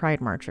Confederate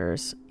pride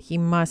marchers, he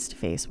must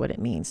face what it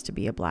means to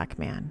be a Black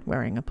man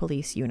wearing a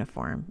police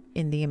uniform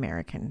in the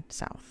American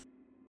South.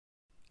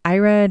 I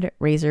read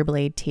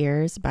Razorblade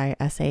Tears by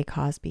S.A.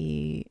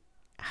 Cosby.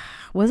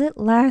 Was it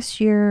last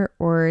year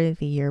or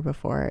the year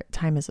before?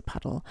 Time is a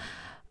puddle.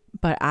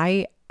 But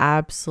I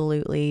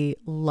absolutely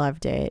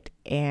loved it,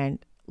 and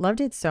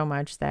loved it so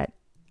much that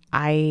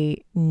I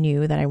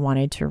knew that I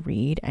wanted to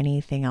read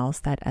anything else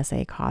that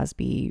S.A.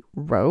 Cosby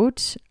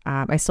wrote.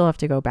 I still have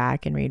to go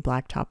back and read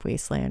Blacktop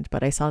Wasteland,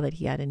 but I saw that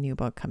he had a new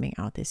book coming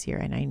out this year,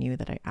 and I knew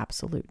that I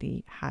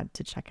absolutely had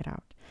to check it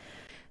out.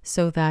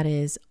 So that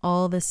is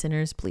All the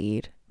Sinners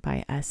Bleed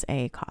by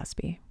S.A.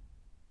 Cosby.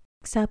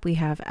 Next up, we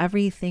have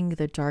Everything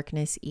the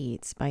Darkness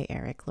Eats by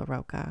Eric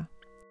LaRocca.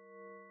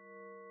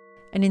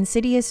 An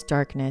insidious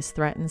darkness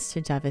threatens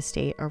to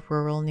devastate a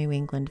rural New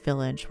England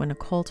village when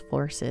occult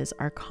forces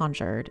are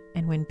conjured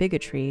and when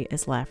bigotry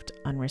is left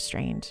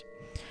unrestrained.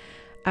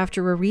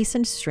 After a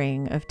recent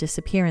string of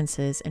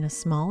disappearances in a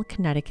small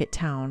Connecticut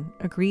town,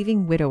 a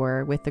grieving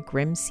widower with a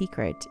grim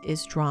secret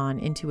is drawn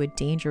into a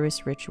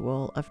dangerous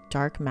ritual of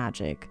dark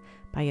magic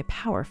by a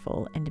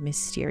powerful and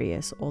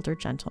mysterious older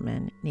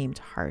gentleman named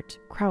Hart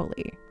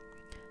Crowley.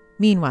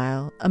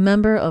 Meanwhile, a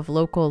member of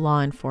local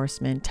law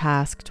enforcement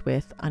tasked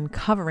with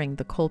uncovering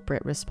the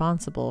culprit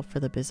responsible for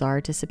the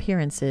bizarre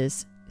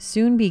disappearances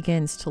soon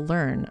begins to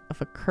learn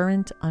of a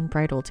current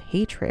unbridled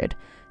hatred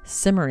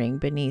simmering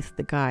beneath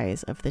the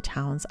guise of the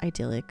town's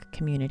idyllic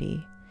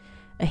community.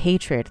 A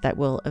hatred that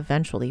will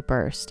eventually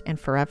burst and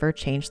forever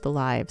change the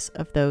lives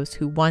of those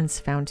who once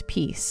found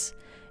peace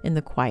in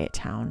the quiet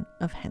town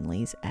of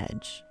Henley's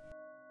Edge.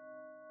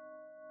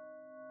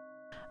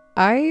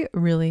 I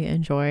really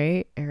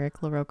enjoy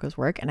Eric LaRocca's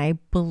work, and I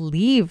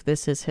believe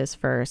this is his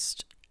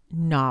first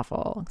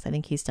novel, because I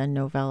think he's done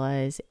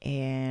novellas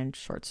and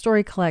short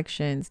story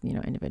collections,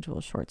 individual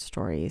short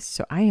stories.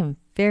 So I am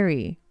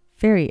very,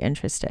 very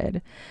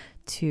interested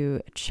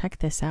to check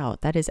this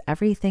out. That is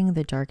Everything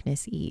the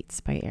Darkness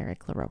Eats by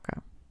Eric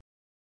LaRocca.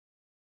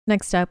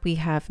 Next up, we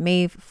have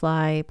Maeve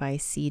Fly by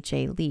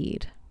C.J.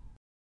 Lead.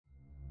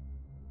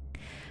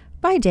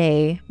 By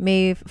day,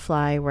 Maeve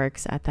Fly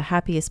works at the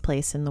happiest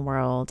place in the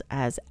world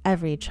as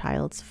every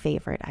child's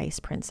favorite ice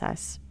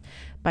princess.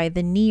 By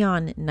the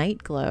neon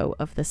night glow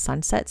of the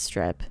Sunset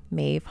Strip,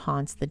 Maeve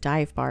haunts the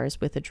dive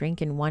bars with a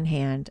drink in one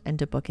hand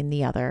and a book in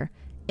the other,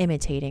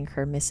 imitating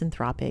her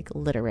misanthropic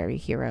literary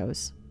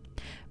heroes.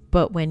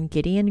 But when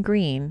Gideon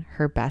Green,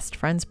 her best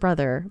friend's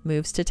brother,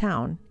 moves to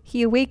town,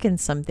 he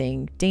awakens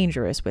something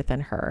dangerous within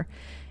her,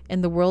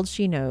 and the world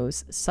she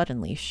knows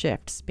suddenly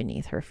shifts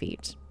beneath her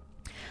feet.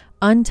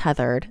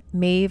 Untethered,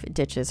 Maeve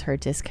ditches her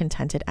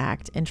discontented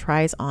act and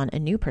tries on a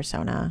new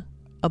persona,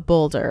 a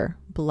bolder,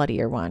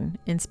 bloodier one,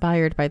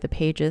 inspired by the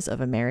pages of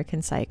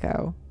American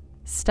Psycho.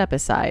 Step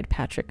aside,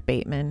 Patrick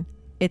Bateman.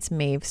 It's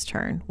Maeve's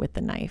turn with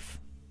the knife.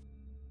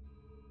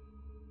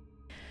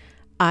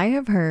 I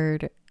have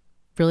heard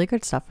really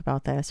good stuff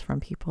about this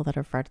from people that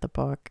have read the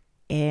book,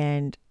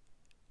 and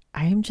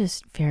I am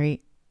just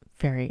very,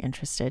 very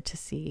interested to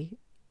see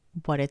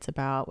what it's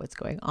about, what's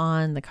going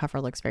on. The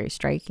cover looks very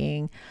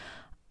striking.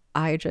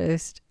 I'm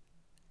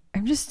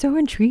just so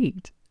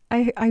intrigued.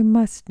 I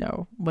must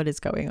know what is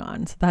going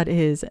on. So that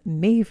is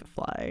Maeve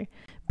Fly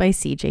by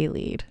C.J.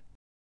 Lead.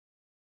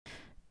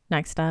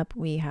 Next up,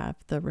 we have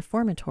The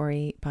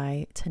Reformatory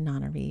by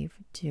Tananarive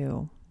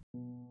Due.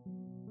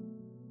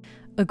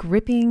 A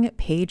gripping,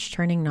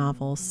 page-turning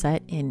novel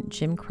set in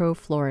Jim Crow,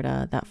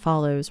 Florida that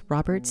follows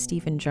Robert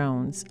Stephen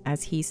Jones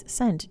as he's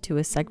sent to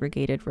a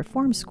segregated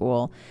reform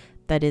school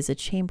that is a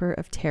chamber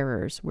of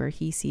terrors where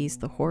he sees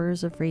the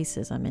horrors of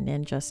racism and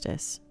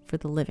injustice for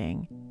the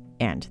living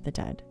and the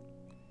dead.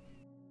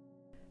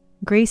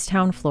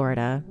 Gracetown,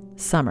 Florida,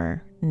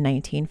 summer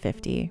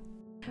 1950.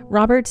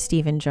 Robert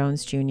Stephen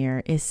Jones Jr.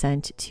 is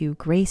sent to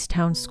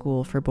Gracetown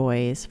School for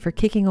Boys for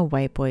kicking a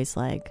white boy's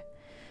leg.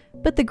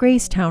 But the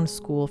Gracetown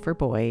School for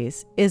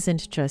Boys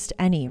isn't just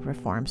any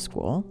reform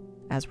school.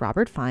 As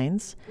Robert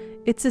finds,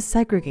 it's a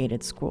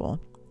segregated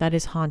school that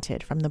is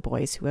haunted from the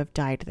boys who have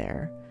died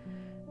there.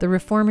 The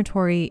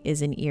Reformatory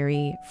is an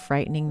eerie,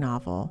 frightening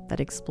novel that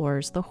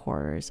explores the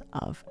horrors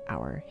of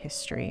our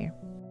history.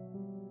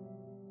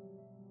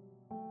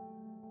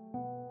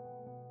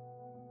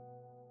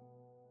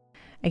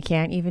 I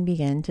can't even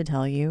begin to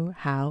tell you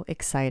how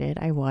excited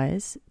I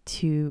was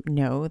to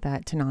know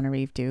that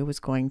Tananarive Due was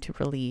going to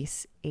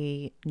release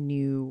a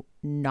new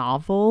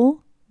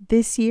novel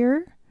this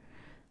year.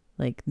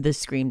 Like the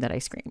scream that I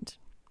screamed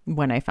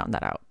when I found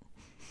that out.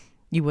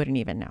 You wouldn't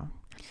even know.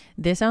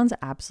 This sounds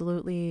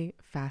absolutely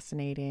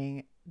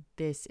fascinating.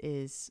 I've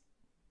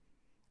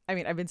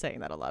been saying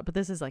that a lot, but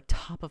this is like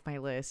top of my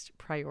list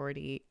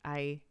priority.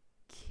 I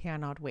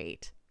cannot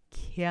wait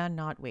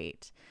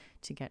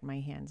to get my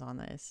hands on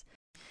this.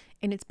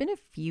 And it's been a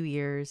few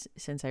years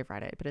since I've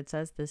read it, but it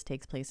says this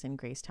takes place in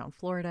Gracetown,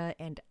 Florida.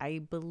 And I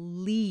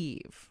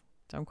believe,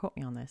 don't quote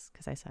me on this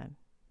because I said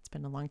it's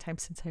been a long time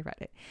since I read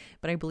it,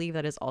 but I believe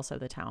that is also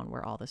the town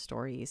where all the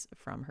stories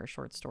from her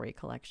short story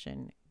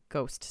collection,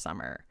 Ghost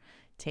Summer,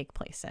 take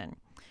place in.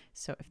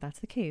 So if that's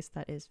the case,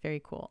 that is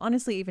very cool.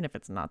 Honestly, even if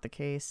it's not the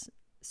case,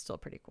 still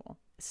pretty cool.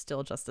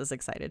 Still just as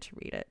excited to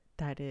read it.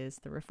 That is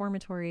The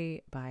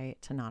Reformatory by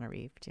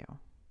Tananarive Due.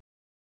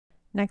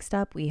 Next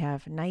up, we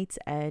have Night's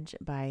Edge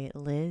by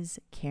Liz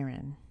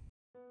Karen.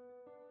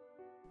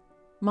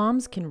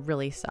 Moms can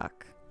really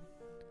suck.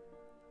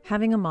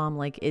 Having a mom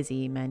like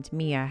Izzy meant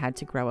Mia had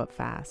to grow up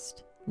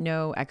fast.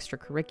 No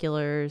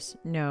extracurriculars,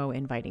 no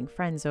inviting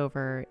friends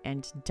over,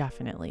 and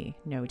definitely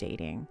no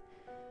dating.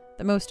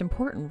 The most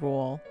important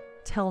rule,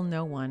 tell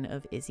no one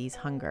of Izzy's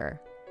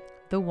hunger.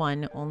 The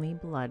one only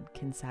blood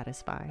can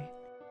satisfy.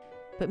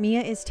 But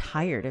Mia is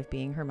tired of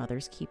being her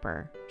mother's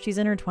keeper. She's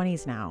in her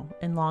 20s now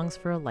and longs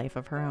for a life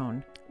of her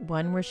own,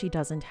 one where she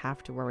doesn't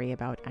have to worry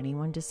about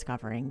anyone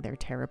discovering their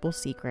terrible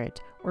secret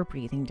or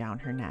breathing down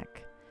her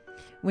neck.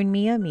 When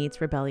Mia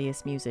meets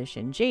rebellious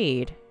musician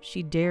Jade,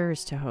 she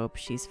dares to hope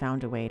she's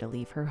found a way to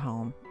leave her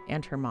home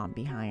and her mom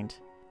behind.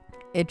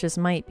 It just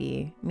might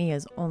be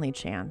Mia's only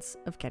chance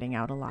of getting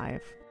out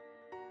alive.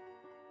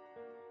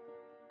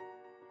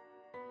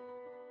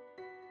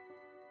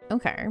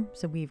 Okay,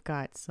 so we've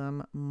got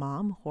some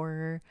mom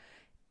horror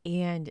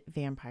and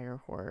vampire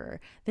horror.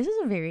 This is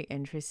a very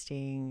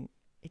interesting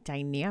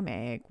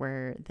dynamic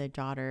where the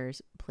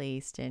daughter's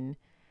placed in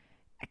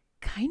a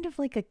kind of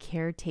like a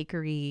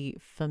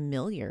caretakery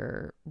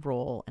familiar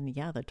role, and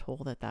the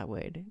toll that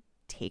would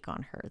take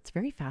on her. It's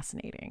very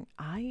fascinating.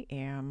 I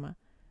am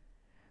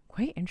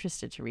quite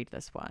interested to read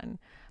this one.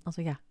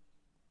 Also,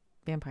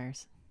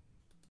 vampires.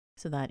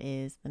 So that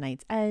is The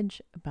Night's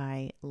Edge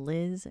by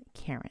Liz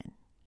Karen.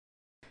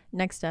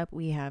 Next up,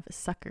 we have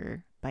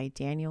Sucker by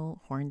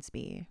Daniel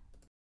Hornsby.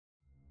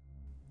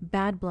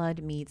 Bad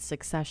Blood meets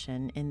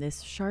Succession in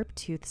this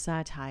sharp-toothed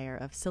satire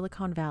of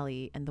Silicon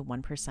Valley and the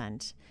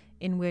 1%,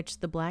 in which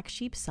the black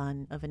sheep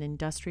son of an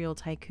industrial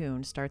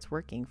tycoon starts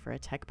working for a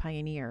tech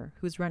pioneer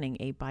who's running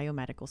a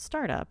biomedical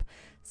startup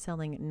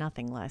selling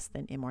nothing less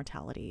than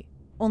immortality,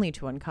 only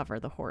to uncover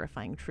the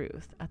horrifying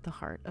truth at the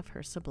heart of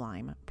her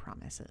sublime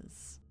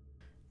promises.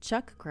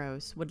 Chuck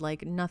Gross would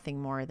like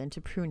nothing more than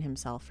to prune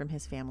himself from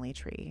his family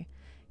tree.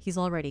 He's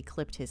already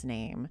clipped his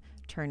name,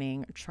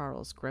 turning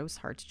Charles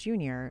Grosshart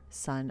Jr.,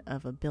 son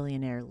of a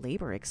billionaire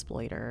labor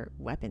exploiter,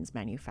 weapons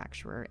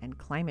manufacturer, and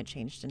climate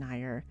change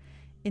denier,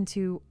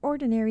 into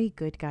ordinary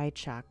good guy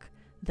Chuck,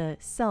 the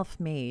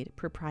self-made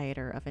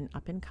proprietor of an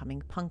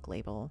up-and-coming punk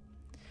label.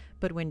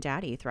 But when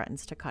Daddy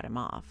threatens to cut him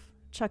off,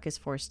 Chuck is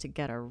forced to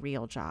get a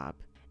real job.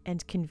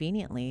 And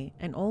conveniently,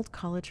 an old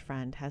college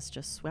friend has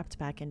just swept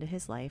back into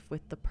his life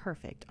with the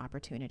perfect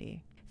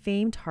opportunity.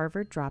 Famed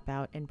Harvard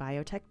dropout and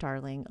biotech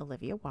darling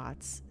Olivia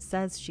Watts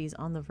says she's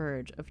on the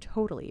verge of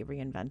totally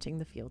reinventing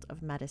the field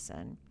of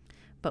medicine.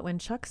 But when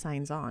Chuck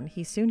signs on,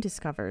 he soon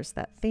discovers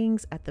that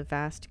things at the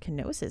vast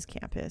Kenosis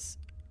campus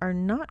are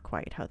not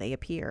quite how they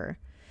appear.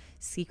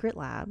 Secret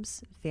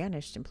labs,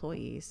 vanished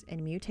employees,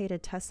 and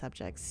mutated test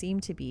subjects seem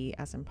to be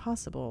as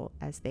impossible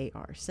as they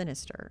are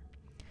sinister.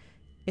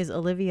 Is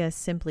Olivia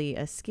simply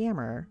a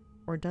scammer,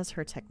 or does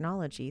her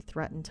technology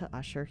threaten to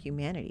usher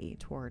humanity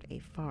toward a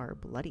far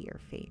bloodier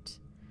fate?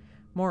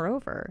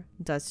 Moreover,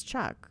 does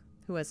Chuck,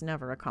 who has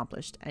never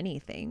accomplished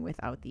anything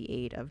without the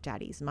aid of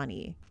Daddy's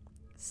money,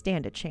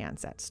 stand a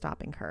chance at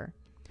stopping her?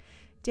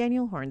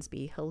 Daniel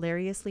Hornsby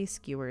hilariously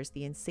skewers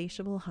the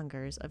insatiable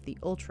hungers of the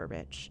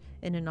ultra-rich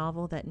in a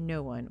novel that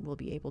no one will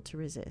be able to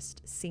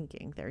resist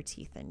sinking their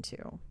teeth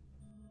into.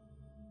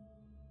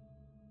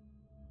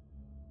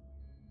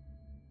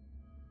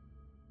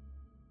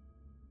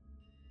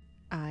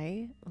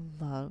 I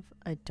love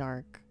a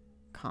dark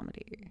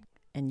comedy.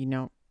 And you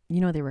know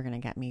they were going to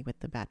get me with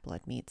the Bad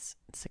Blood meets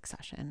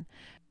Succession.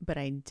 But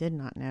I did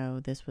not know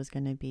this was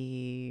going to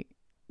be,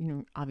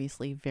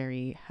 obviously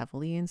very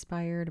heavily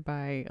inspired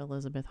by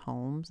Elizabeth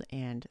Holmes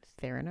and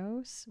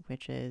Theranos,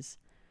 which is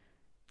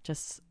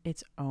just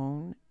its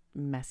own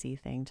messy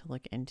thing to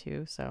look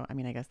into. So, I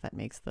guess that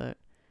makes the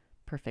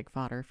perfect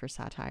fodder for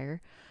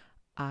satire.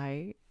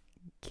 I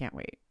can't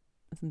wait.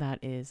 That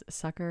is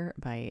Sucker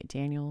by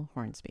Daniel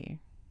Hornsby.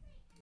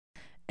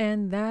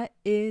 And that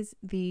is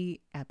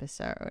the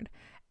episode.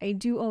 I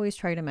do always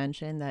try to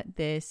mention that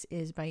this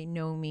is by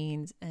no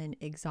means an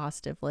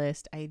exhaustive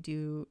list. I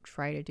do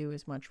try to do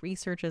as much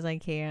research as I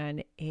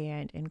can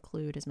and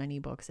include as many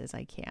books as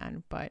I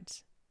can,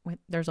 but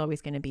there's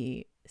always going to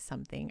be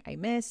something I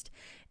missed.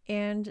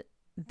 And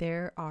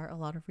there are a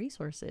lot of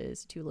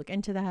resources to look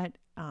into that.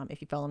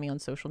 If you follow me on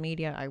social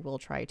media, I will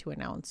try to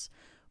announce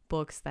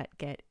books that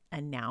get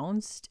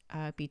announced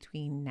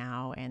between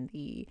now and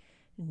the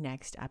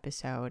next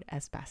episode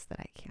as best that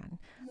I can.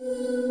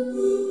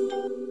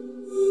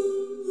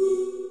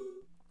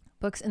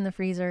 Books in the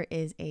Freezer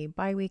is a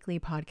bi-weekly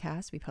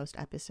podcast. We post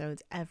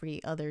episodes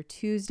every other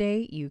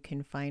Tuesday. You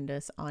can find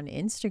us on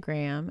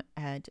Instagram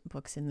at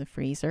Books in the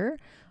Freezer,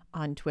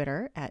 on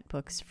Twitter at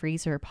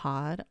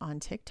BooksFreezerPod, on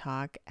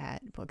TikTok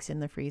at Books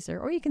in the Freezer,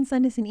 or you can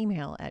send us an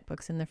email at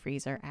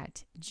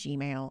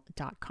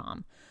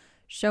booksinthefreezer@gmail.com.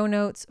 Show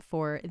notes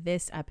for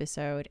this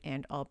episode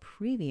and all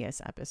previous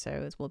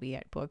episodes will be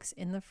at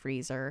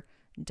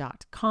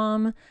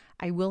booksinthefreezer.com.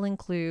 I will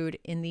include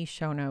in the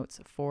show notes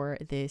for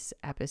this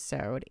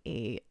episode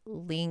a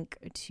link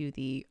to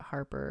the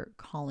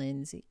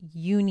HarperCollins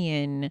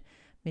Union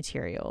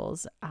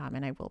materials,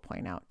 and I will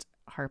point out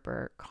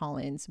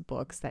HarperCollins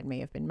books that may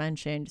have been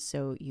mentioned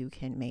so you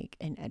can make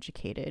an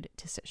educated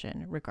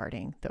decision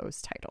regarding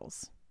those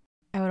titles.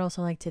 I would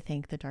also like to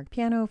thank The Dark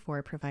Piano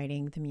for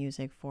providing the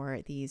music for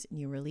these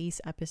new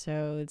release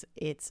episodes.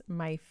 It's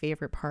my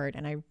favorite part,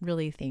 and I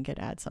really think it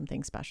adds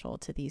something special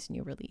to these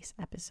new release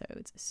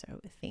episodes. So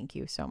thank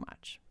you so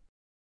much.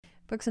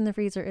 Books in the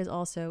Freezer is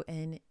also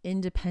an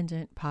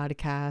independent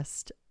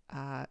podcast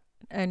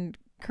and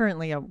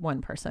currently a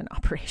one-person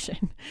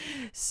operation.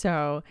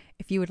 So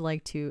if you would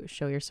like to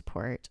show your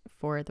support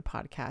for the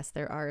podcast,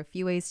 there are a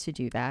few ways to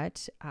do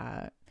that.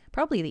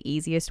 Probably the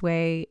easiest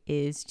way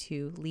is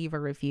to leave a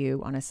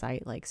review on a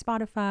site like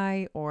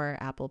Spotify or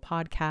Apple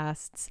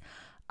Podcasts.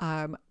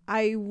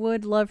 I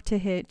would love to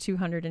hit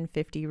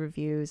 250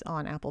 reviews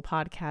on Apple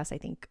Podcasts. I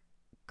think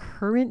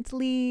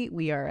currently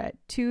we are at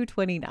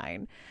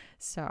 229.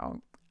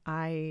 So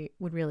I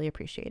would really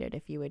appreciate it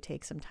if you would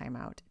take some time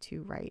out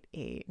to write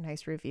a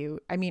nice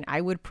review.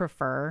 I would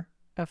prefer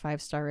a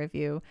 5-star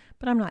review,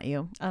 but I'm not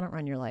you. I don't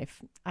run your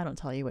life. I don't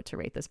tell you what to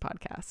rate this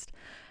podcast.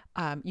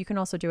 You can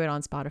also do it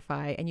on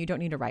Spotify, and you don't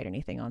need to write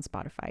anything on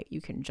Spotify.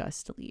 You can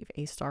just leave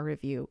a star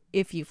review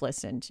if you've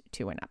listened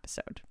to an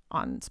episode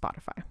on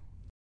Spotify.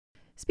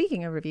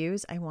 Speaking of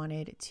reviews, I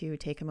wanted to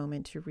take a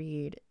moment to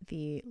read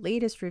the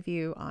latest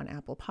review on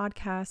Apple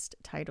Podcast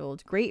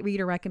titled Great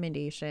Reader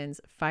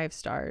Recommendations, 5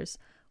 stars,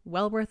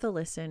 well worth a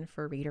listen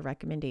for reader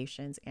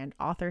recommendations and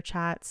author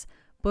chats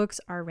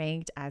Books are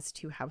ranked as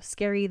to how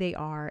scary they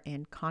are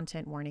and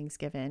content warnings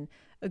given.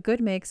 A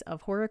good mix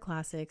of horror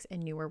classics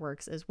and newer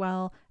works as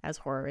well as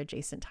horror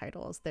adjacent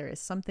titles. There is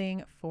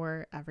something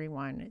for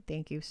everyone.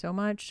 Thank you so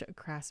much,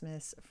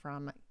 Crasmus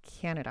from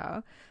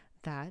Canada.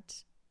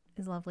 That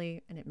is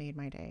lovely and it made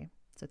my day.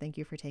 So thank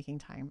you for taking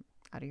time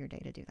out of your day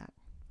to do that.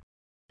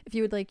 If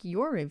you would like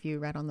your review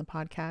read on the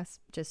podcast,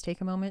 just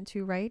take a moment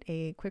to write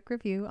a quick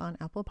review on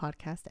Apple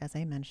Podcast, as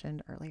I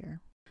mentioned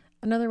earlier.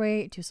 Another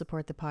way to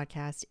support the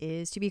podcast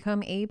is to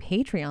become a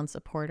Patreon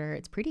supporter.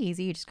 It's pretty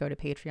easy. You just go to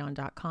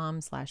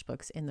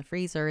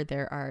patreon.com/booksinthefreezer.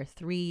 There are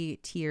 3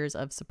 tiers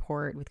of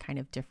support with kind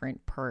of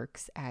different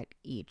perks at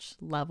each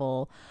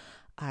level.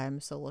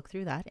 So look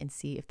through that and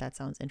see if that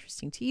sounds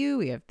interesting to you.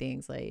 We have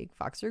things like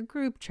Voxer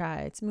group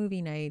chats,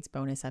 movie nights,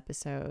 bonus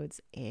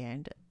episodes,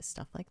 and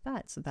stuff like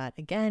that. So that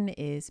again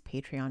is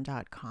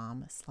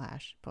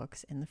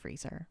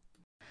patreon.com/booksinthefreezer.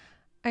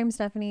 I'm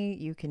Stephanie.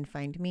 You can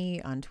find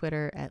me on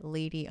Twitter at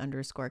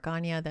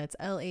lady_gagnon. That's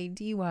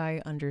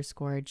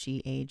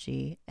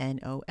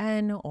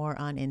LADY_GAGNON, or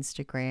on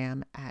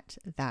Instagram at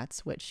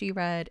That's What She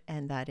Read,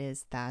 and that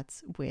is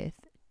That's with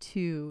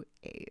 2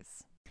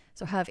 A's.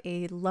 So have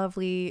a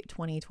lovely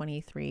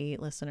 2023,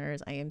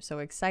 listeners. I am so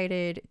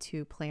excited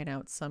to plan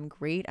out some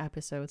great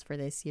episodes for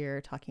this year,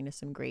 talking to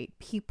some great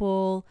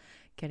people,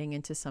 getting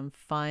into some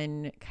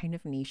fun kind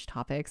of niche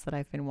topics that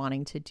I've been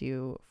wanting to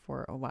do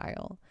for a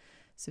while.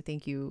 So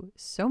thank you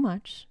so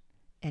much,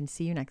 and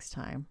see you next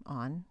time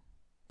on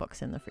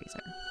Books in the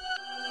Freezer.